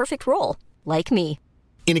to the perfect role, like me.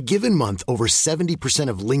 In a given month, over 70%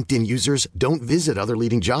 of LinkedIn users don't visit other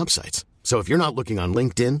leading job sites. So if you're not looking on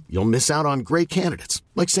LinkedIn, you'll miss out on great candidates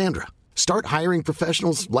like Sandra. Start hiring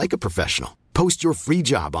professionals like a professional. Post your free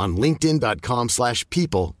job on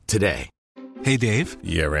linkedin.com/people today. Hey, Dave.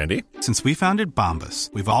 Yeah, Randy. Since we founded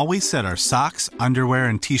Bombas, we've always said our socks, underwear,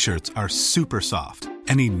 and T-shirts are super soft.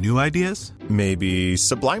 Any new ideas? Maybe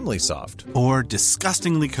sublimely soft. Or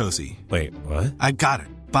disgustingly cozy. Wait, what? I got it.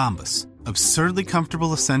 Bombas. Absurdly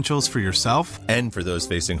comfortable essentials for yourself and for those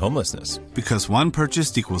facing homelessness. Because one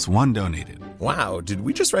purchased equals one donated. Wow, did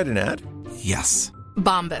we just write an ad? Yes.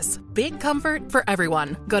 Bombas. Big comfort for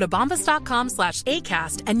everyone. Go to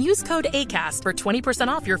bombas.com/ACAST and use code ACAST for 20%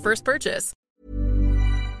 off your first purchase.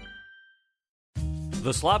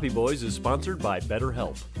 The Sloppy Boys is sponsored by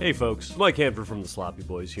BetterHelp. Hey folks, Mike Hanford from The Sloppy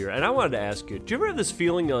Boys here, and I wanted to ask you, do you ever have this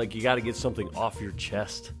feeling like you got to get something off your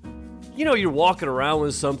chest? You know, you're walking around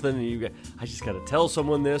with something and I just got to tell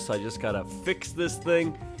someone this, I just got to fix this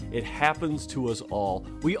thing. It happens to us all.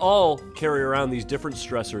 We all carry around these different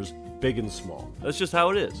stressors, big and small. That's just how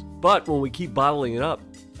it is. But when we keep bottling it up,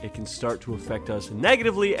 it can start to affect us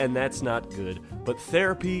negatively, and that's not good. But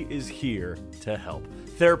therapy is here to help.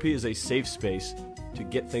 Therapy is a safe space to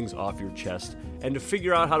get things off your chest and to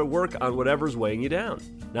figure out how to work on whatever's weighing you down.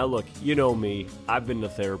 Now look, you know me, I've been to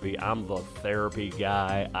therapy, I'm the therapy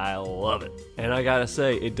guy, I love it. And I gotta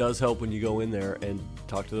say, it does help when you go in there and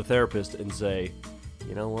talk to the therapist and say,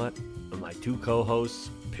 you know what, my two co-hosts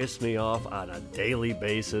piss me off on a daily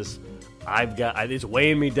basis, it's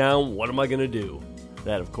weighing me down, what am I gonna do?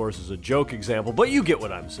 That of course is a joke example, but you get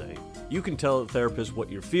what I'm saying. You can tell the therapist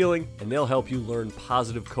what you're feeling, and they'll help you learn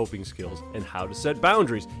positive coping skills and how to set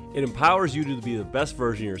boundaries. It empowers you to be the best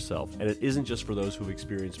version of yourself, and it isn't just for those who've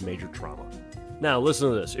experienced major trauma. Now, listen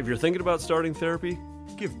to this. If you're thinking about starting therapy,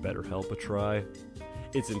 give BetterHelp a try.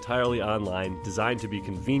 It's entirely online, designed to be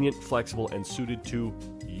convenient, flexible, and suited to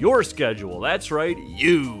your schedule. That's right,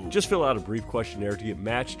 you. Just fill out a brief questionnaire to get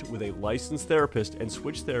matched with a licensed therapist and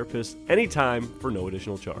switch therapists anytime for no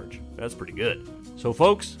additional charge. That's pretty good. So,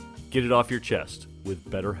 folks, get it off your chest with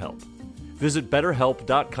BetterHelp. Visit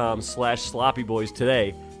BetterHelp.com/SloppyBoys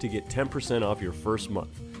today to get 10% off your first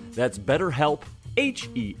month. That's BetterHelp,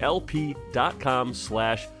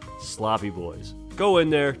 HELP.com/SloppyBoys. Go in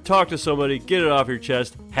there, talk to somebody, get it off your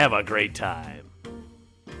chest, have a great time.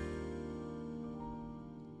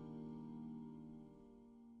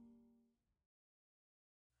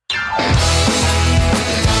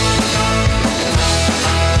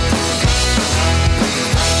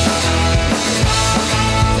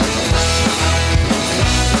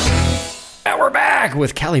 We're back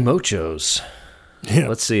with Kalimotxos. Yeah.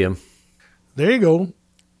 Let's see him. There you go.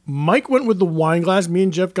 Mike went with the wine glass. Me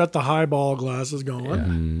and Jeff got the highball glasses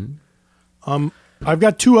going. Yeah. I've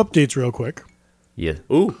got two updates real quick. Yeah.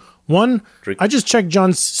 Ooh. One, I just checked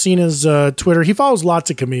John Cena's Twitter. He follows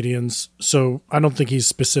lots of comedians, so I don't think he's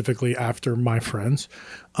specifically after my friends.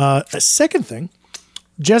 A second thing,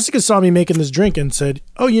 Jessica saw me making this drink and said,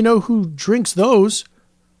 oh, you know who drinks those?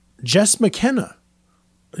 Jess McKenna,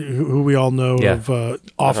 who we all know of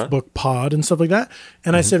Off Book Pod and stuff like that.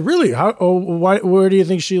 And I said, really? Where do you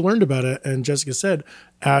think she learned about it? And Jessica said,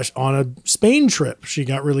 on a Spain trip, she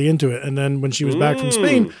got really into it. And then when she was back from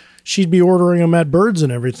Spain, she'd be ordering them at Birds and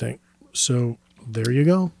everything. So there you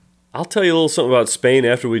go. I'll tell you a little something about Spain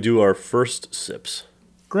after we do our first sips.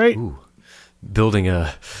 Great. Ooh. Building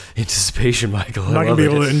a anticipation, Michael. I'm not going to be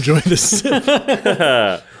able to enjoy this sip.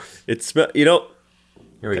 It's, you know.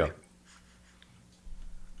 Here we go.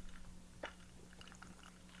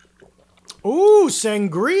 Ooh,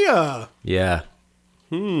 sangria. Yeah.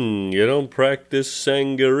 You don't practice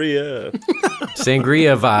sangria.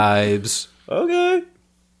 Sangria vibes. Okay.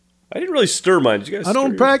 I didn't really stir mine. Did you guys I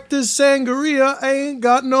don't stir practice sangria. I ain't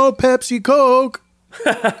got no Pepsi Coke.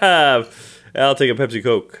 I'll take a Pepsi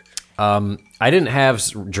Coke. I didn't have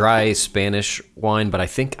dry Spanish wine, but I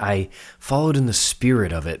think I followed in the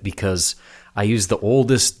spirit of it because I used the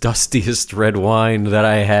oldest, dustiest red wine that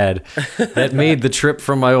I had that made the trip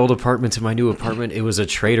from my old apartment to my new apartment. It was a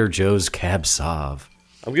Trader Joe's Cab Sauv.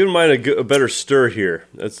 I'm giving mine a better stir here.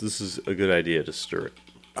 This is a good idea to stir it.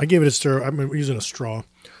 I gave it a stir. I'm using a straw.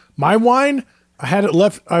 My wine, I had it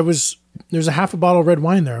left. There's a half a bottle of red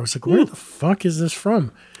wine there. I was like, where the fuck is this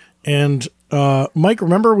from? And Mike,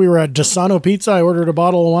 remember we were at Desano Pizza. I ordered a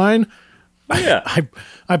bottle of wine. Yeah.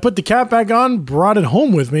 I put the cap back on, brought it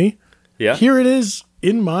home with me. Yeah. Here it is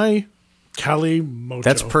in my Kalimotxo.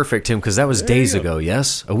 That's perfect, Tim, because that was days ago,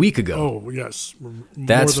 yes? A week ago. Oh, yes.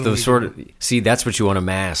 That's the sort of... See, that's what you want to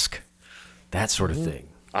mask. That sort of thing.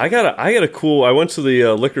 I got a cool... I went to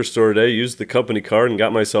the liquor store today, used the company card, and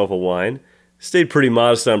got myself a wine. Stayed pretty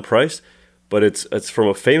modest on price, but it's from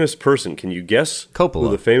a famous person. Can you guess Coppola.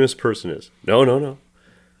 who the famous person is? No.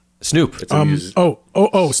 Snoop.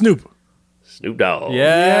 Snoop. Snoop Dogg.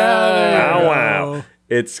 Yeah. Wow.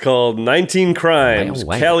 It's called 19 Crimes,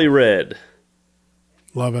 Cali Red.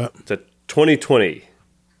 Love it. It's a 2020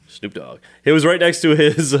 Snoop Dogg. It was right next to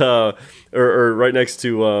his, or right next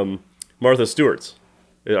to Martha Stewart's.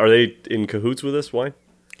 Are they in cahoots with this wine?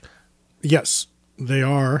 Yes, they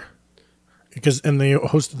are. And they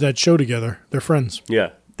hosted that show together. They're friends. Yeah.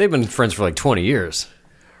 They've been friends for like 20 years.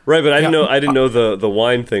 Right, but I didn't know the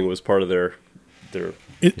wine thing was part of their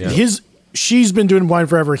She's been doing wine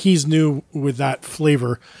forever. He's new with that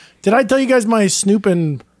flavor. Did I tell you guys my Snoop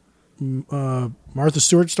and Martha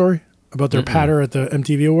Stewart story? about their patter at the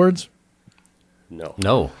MTV Awards?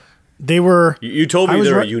 No. They were. You told me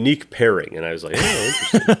they're a unique pairing, and I was like, oh,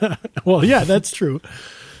 interesting. Well, yeah, that's true.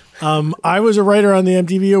 I was a writer on the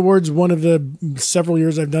MTV Awards. One of the several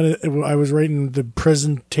years I've done it, I was writing the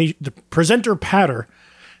presenter patter,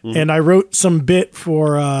 and I wrote some bit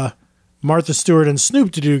for Martha Stewart and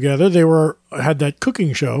Snoop to do together. They had that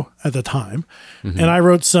cooking show at the time, and I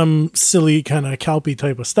wrote some silly kind of Calpy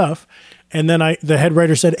type of stuff. And then the head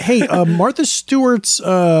writer said, "Hey, Martha Stewart's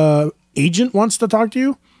agent wants to talk to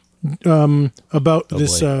you about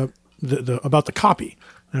this about the copy."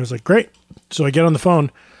 And I was like, "Great." So I get on the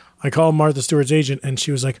phone. I call Martha Stewart's agent, and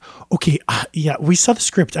she was like, "Okay, yeah, we saw the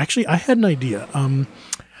script. Actually, I had an idea."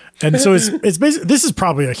 And so it's basically, this is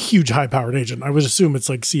probably a huge high-powered agent. I would assume it's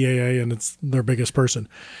like CAA and it's their biggest person.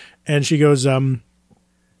 And she goes, and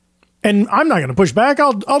I'm not going to push back.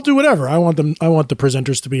 I'll do whatever. I want the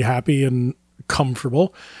presenters to be happy and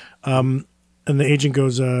comfortable. And the agent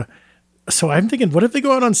goes, so I'm thinking, what if they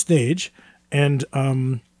go out on stage and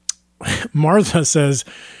Martha says,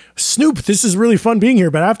 "Snoop, this is really fun being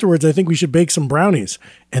here, but afterwards I think we should bake some brownies."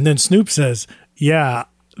 And then Snoop says, "Yeah,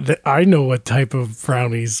 I know what type of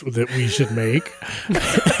brownies that we should make."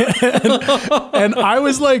 and I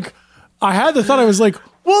was like, I had the thought, I was like,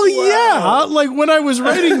 well, yeah, like when I was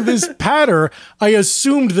writing this patter, I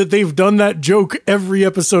assumed that they've done that joke every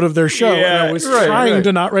episode of their show. And I was trying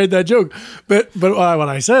to not write that joke. But what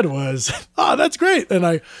I said was, "Oh, that's great." And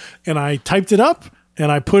I typed it up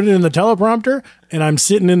and I put it in the teleprompter, and I'm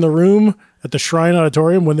sitting in the room at the Shrine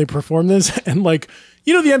Auditorium when they perform this. And like,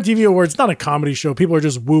 you know, the MTV Awards, it's not a comedy show. People are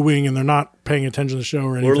just wooing and they're not paying attention to the show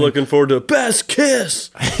or anything. We're looking forward to Best Kiss.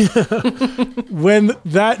 When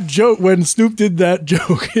Snoop did that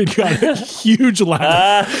joke, it got a huge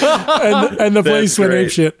laugh. and the place went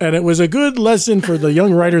apeshit. And it was a good lesson for the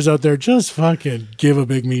young writers out there. Just fucking give a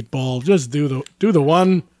big meatball. Just do the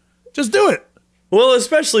one. Just do it. Well,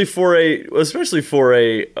 especially for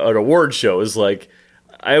an award show, is like,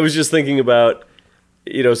 I was just thinking about,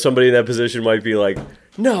 you know, somebody in that position might be like,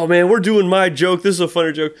 "No, man, we're doing my joke. This is a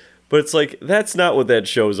funner joke." But it's like, that's not what that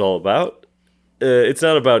show is all about. It's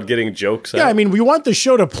not about getting jokes out. Yeah, I mean, we want the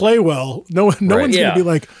show to play well. No one's going to be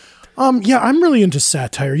like, yeah, I'm really into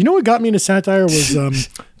satire. You know what got me into satire was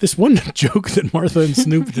this one joke that Martha and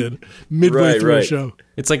Snoop did midway through the show.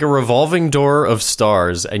 It's like a revolving door of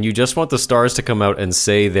stars, and you just want the stars to come out and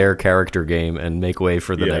say their character game and make way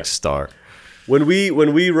for the next star. When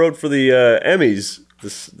we wrote for the Emmys,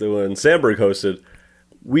 the one Sandberg hosted,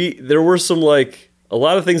 there were some, like, a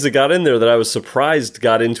lot of things that got in there that I was surprised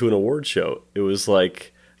got into an award show. It was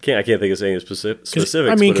like, I can't think of any specifics.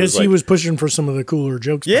 I mean, because he was pushing for some of the cooler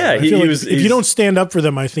jokes. Yeah, he was. If you don't stand up for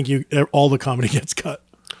them, I think all the comedy gets cut.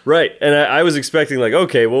 Right, and I was expecting, like,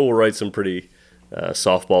 okay, well, we'll write some pretty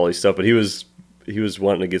softball-y stuff, but he was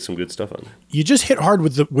wanting to get some good stuff on there. You just hit hard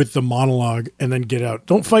with the monologue and then get out.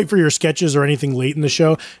 Don't fight for your sketches or anything late in the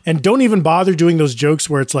show, and don't even bother doing those jokes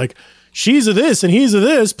where it's like, "She's a this and he's a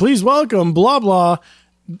this, please welcome, blah, blah."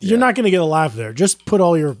 You're not going to get a laugh there. Just put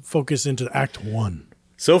all your focus into Act 1.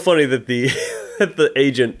 So funny that the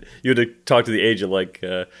agent, you had to talk to the agent, like,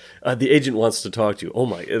 the agent wants to talk to you. Oh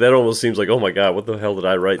my, that almost seems like, oh my God, what the hell did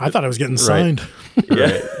I write? I thought I was getting signed.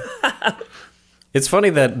 Yeah. It's funny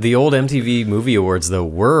that the old MTV Movie Awards,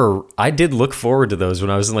 though, I did look forward to those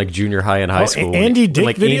when I was in, like, junior high and high school. Andy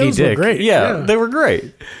Dick videos were great. Yeah, they were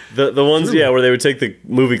great. The ones, where they would take the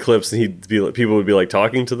movie clips and people would be, like,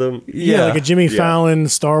 talking to them. Yeah, like a Jimmy Fallon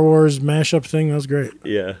Star Wars mashup thing. That was great.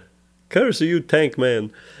 Yeah. Curse you, Tank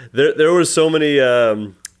Man. There were so many...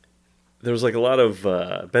 there was, like, a lot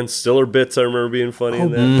of Ben Stiller bits I remember being funny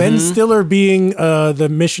in that. Ben Stiller being the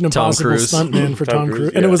Mission Impossible stuntman for Tom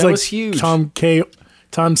Cruise. And it was, like, was huge. Tom Cruze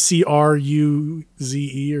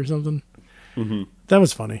or something. Mm-hmm. That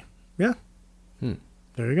was funny. Yeah.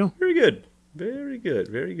 There you go. Very good. Very good.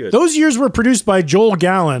 Very good. Those years were produced by Joel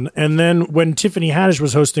Gallen, and then when Tiffany Haddish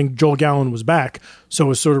was hosting, Joel Gallen was back. So it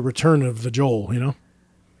was sort of return of the Joel, you know?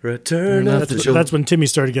 Return of the Joel. That's when Timmy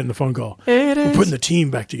started getting the phone call. We're putting the team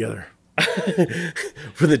back together.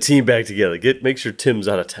 Put the team back together. Make sure Tim's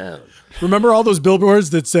out of town. Remember all those billboards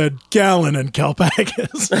that said Gallen and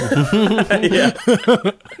Kalpakis? Yeah.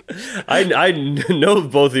 I know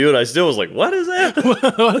both of you, and I still was like, what is that? What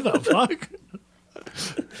the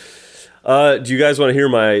fuck? Do you guys want to hear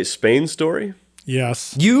my Spain story?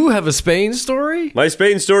 Yes. You have a Spain story? My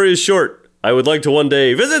Spain story is short. I would like to one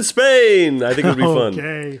day visit Spain. I think it would be fun.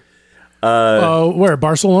 Okay. Where?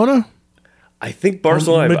 Barcelona? I think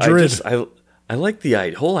Barcelona. Madrid. I like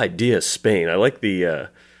the whole idea of Spain. I like the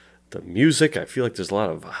music. I feel like there's a lot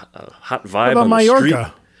of hot vibe. What about on Mallorca? The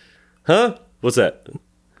street. Huh? What's that?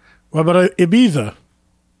 What about Ibiza?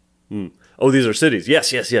 Oh, these are cities.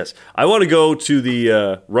 Yes. I want to go to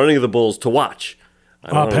the Running of the Bulls to watch.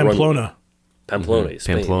 Pamplona. Pamplona.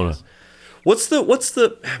 Spain, Pamplona. yes. What's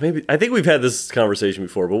the maybe I think we've had this conversation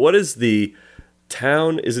before, but what is the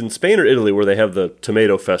town is in Spain or Italy where they have the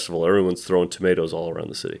tomato festival? Everyone's throwing tomatoes all around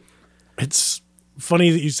the city. It's funny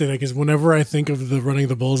that you say that because whenever I think of the Running of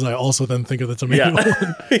the Bulls, I also then think of the tomato.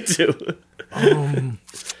 Yeah, me too.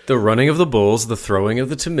 The running of the bulls, the throwing of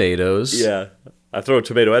the tomatoes. Yeah. I throw a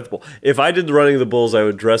tomato at the bull. If I did the Running of the Bulls, I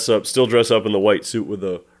would still dress up in the white suit with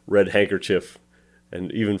a red handkerchief,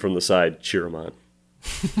 and even from the side, cheer them on.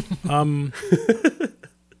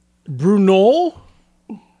 Brunol,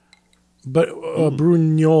 but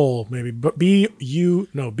Brunol maybe, but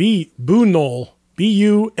Bunol,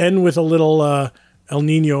 B-U-N with a little El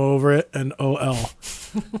Nino over it and O-L.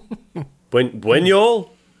 Buñol?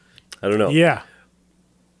 I don't know. Yeah.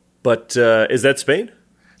 But is that Spain?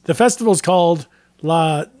 The festival's called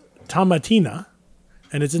La Tomatina,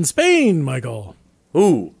 and it's in Spain, Michael.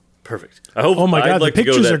 Ooh, perfect. Oh my God, the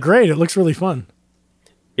pictures are great. It looks really fun.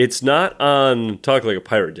 It's not on Talk Like a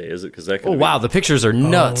Pirate Day, is it? Because that. Oh wow, the pictures are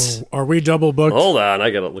nuts. Are we double booked? Hold on,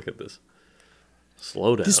 I gotta look at this.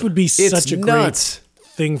 Slow down. This would be such a great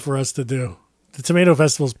thing for us to do. The Tomato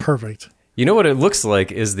Festival is perfect. You know what it looks like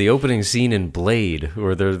is the opening scene in Blade,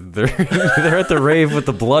 where they're they're at the rave with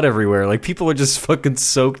the blood everywhere. Like people are just fucking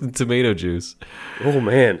soaked in tomato juice. Oh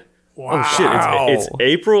man! Wow. Oh shit! It's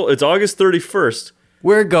April. It's August 31st.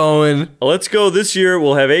 We're going. Let's go this year.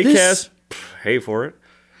 We'll have ACAST. Pay for it.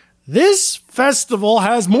 This festival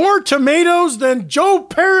has more tomatoes than Joe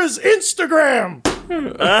Pera's Instagram.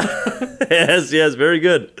 Yes, very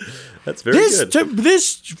good. That's very good.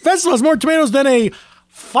 This festival has more tomatoes than a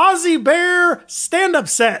Fozzie Bear stand-up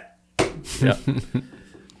set. Yeah.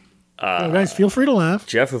 Guys, feel free to laugh.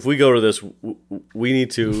 Jeff, if we go to this, we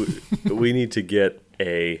need to get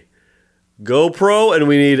a GoPro and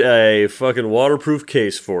we need a fucking waterproof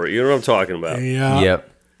case for it. You know what I'm talking about? Yeah. Yep.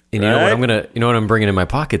 And you know what I'm bringing in my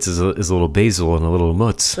pockets is a little basil and a little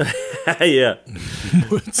mutz. Yeah.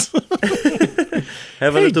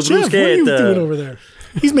 Have a Hey, little Jeff, what are you bruschetta. doing over there?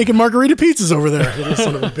 He's making margarita pizzas over there, little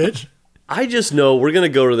son of a bitch. I just know we're going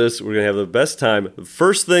to go to this. We're going to have the best time. The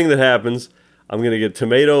first thing that happens, I'm going to get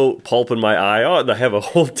tomato pulp in my eye. Oh, and I have a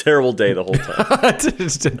whole terrible day the whole time.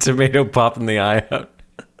 Just a tomato pop in the eye out.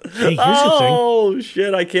 Hey, here's the thing. Oh,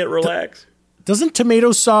 shit. I can't relax. Doesn't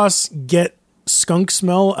tomato sauce get skunk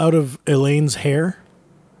smell out of Elaine's hair?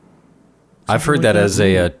 I've heard that as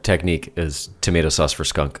a technique, is tomato sauce for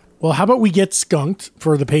skunk. Well, how about we get skunked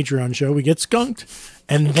for the Patreon show? We get skunked,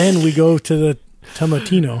 and then we go to the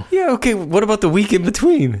Tomatino. Yeah, okay. What about the week in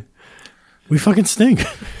between? We fucking stink.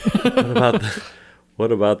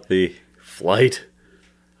 What about the flight?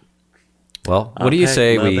 Well, what do you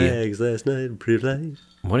say my bags last night, pre-flight.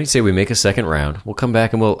 Why don't you say we make a second round? We'll come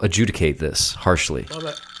back and we'll adjudicate this harshly.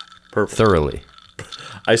 Perfect. Thoroughly.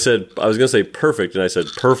 I was going to say perfect, and I said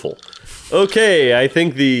purple. Okay, I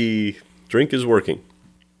think the drink is working.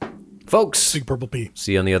 Folks, Big purple pea.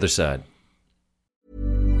 see you on the other side.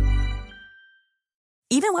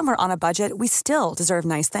 Even when we're on a budget, we still deserve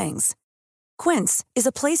nice things. Quince is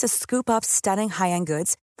a place to scoop up stunning high-end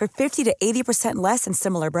goods for 50 to 80% less than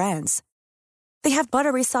similar brands. They have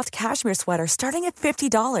buttery soft cashmere sweaters starting at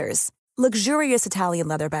 $50, luxurious Italian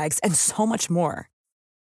leather bags, and so much more.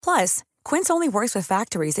 Plus, Quince only works with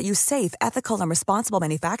factories that use safe, ethical, and responsible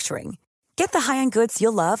manufacturing. Get the high-end goods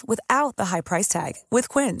you'll love without the high price tag with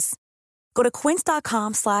Quince. Go to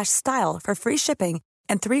quince.com/style for free shipping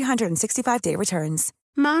and 365-day returns.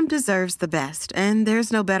 Mom deserves the best, and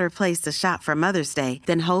there's no better place to shop for Mother's Day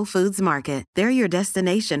than Whole Foods Market. They're your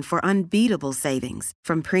destination for unbeatable savings,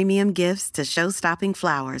 from premium gifts to show-stopping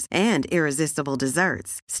flowers and irresistible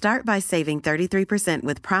desserts. Start by saving 33%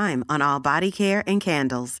 with Prime on all body care and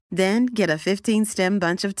candles. Then get a 15-stem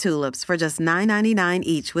bunch of tulips for just $9.99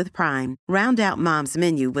 each with Prime. Round out Mom's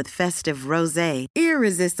menu with festive rosé,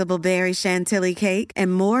 irresistible berry chantilly cake,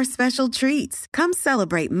 and more special treats. Come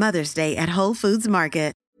celebrate Mother's Day at Whole Foods Market.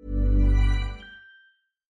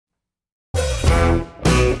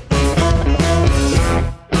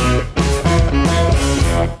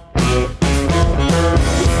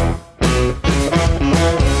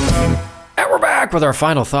 And we're back with our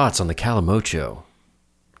final thoughts on the Kalimotxo.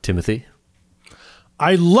 Timothy?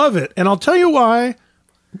 I love it, and I'll tell you why.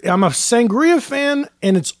 I'm a sangria fan,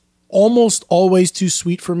 and it's almost always too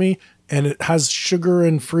sweet for me, and it has sugar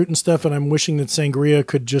and fruit and stuff, and I'm wishing that sangria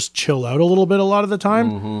could just chill out a little bit a lot of the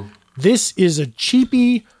time. Mm-hmm. This is a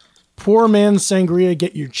cheapy, poor man's sangria.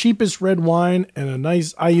 Get your cheapest red wine and a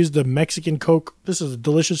nice, I use the Mexican Coke. This is a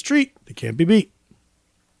delicious treat. It can't be beat.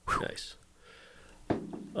 Nice. Do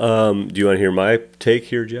you want to hear my take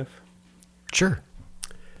here, Jeff? Sure.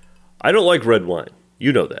 I don't like red wine.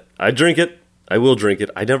 You know that. I drink it. I will drink it.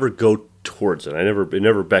 I never go towards it. It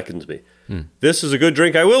never beckons me. This is a good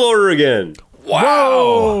drink. I will order again.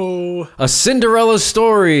 Wow! A Cinderella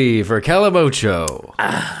story for Kalimotxo.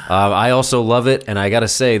 I also love it, and I gotta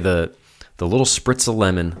say the little spritz of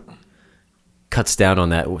lemon cuts down on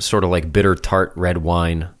that sort of like bitter tart red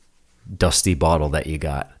wine dusty bottle that you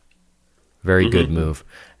got. Very good move.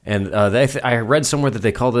 And I read somewhere that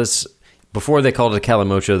they call this, before they called it a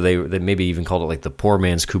Kalimotxo, they maybe even called it like the poor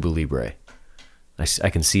man's Cuba Libre.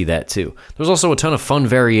 I can see that too. There's also a ton of fun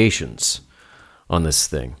variations on this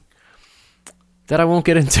thing that I won't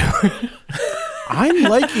get into. I'm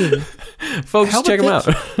liking. Folks, check them out.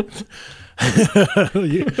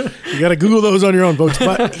 You got to Google those on your own, folks.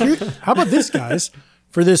 But how about this, guys?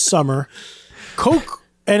 For this summer, Coke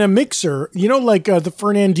and a mixer. You know, like the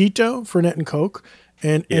Fernandito, Fernet and Coke,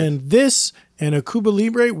 and this and a Cuba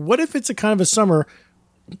Libre. What if it's a kind of a summer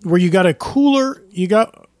where you got a cooler, you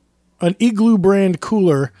got an Igloo brand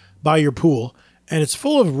cooler by your pool, and it's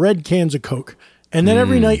full of red cans of Coke. And then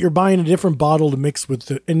every night you're buying a different bottle to mix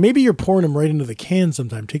with it. And maybe you're pouring them right into the can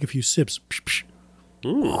sometime. Take a few sips.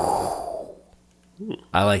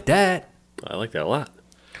 I like that. I like that a lot.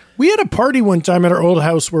 We had a party one time at our old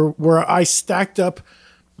house where I stacked up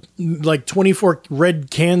like 24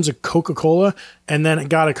 red cans of Coca-Cola and then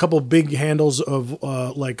got a couple big handles of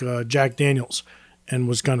Jack Daniels and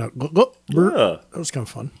was kind of that was kind of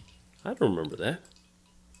fun. I don't remember that.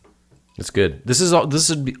 It's good. This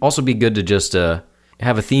would also be good to just have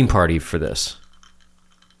a theme party for this.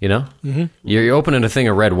 You know, you're opening a thing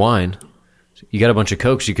of red wine. You got a bunch of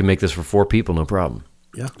Cokes. You can make this for 4 people, no problem.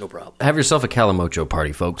 Yeah, no problem. Have yourself a Kalimotxo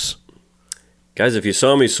party, folks. Guys, if you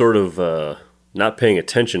saw me sort of not paying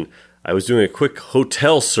attention, I was doing a quick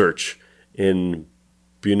hotel search in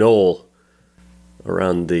Bunol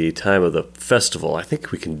around the time of the festival. I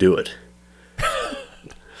think we can do it.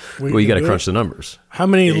 Well, you got to crunch the numbers. How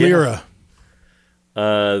many lira?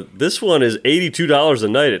 This one is $82 a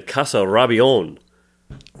night at Casa Rabion.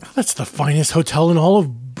 That's the finest hotel in all of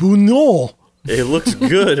Bunol. It looks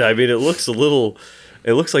good. I mean, it looks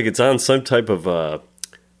like it's on some type of a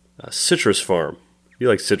citrus farm. You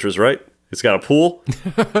like citrus, right? It's got a pool,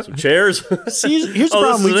 some chairs. See, here's the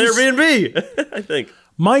problem. This is an Airbnb, I think.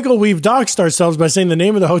 Michael, we've doxed ourselves by saying the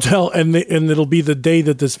name of the hotel, and it'll be the day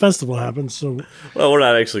that this festival happens. So, well, we're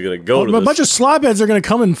not actually going to go to a bunch of slobheads are going to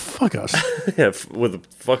come and fuck us. Yeah,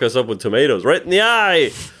 fuck us up with tomatoes right in the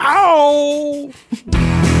eye. Ow!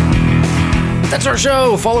 That's our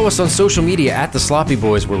show. Follow us on social media at The Sloppy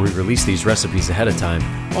Boys, where we release these recipes ahead of time.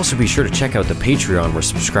 Also, be sure to check out the Patreon, where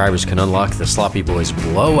subscribers can unlock The Sloppy Boys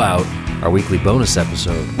Blowout, our weekly bonus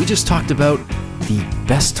episode. We just talked about the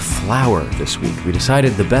best flour this week. We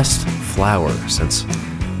decided the best flour since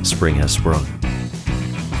spring has sprung.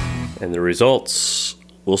 And the results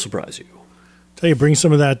will surprise you. Tell you, bring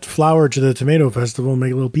some of that flour to the tomato festival and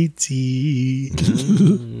make a little pizza.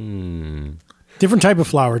 Different type of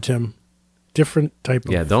flour, Tim. Different type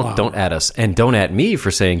of flour. Don't at us. And don't at me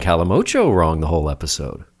for saying Kalimotxo wrong the whole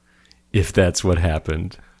episode. If that's what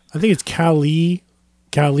happened. I think it's Kalimotxo.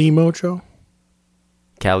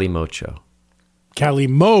 Kalimotxo.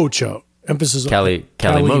 Kalimotxo. Emphasis on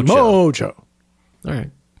Kalimotxo. All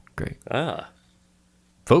right. Great.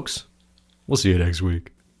 Folks, we'll see you next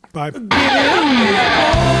week. Bye. Give it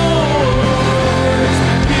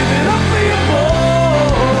up,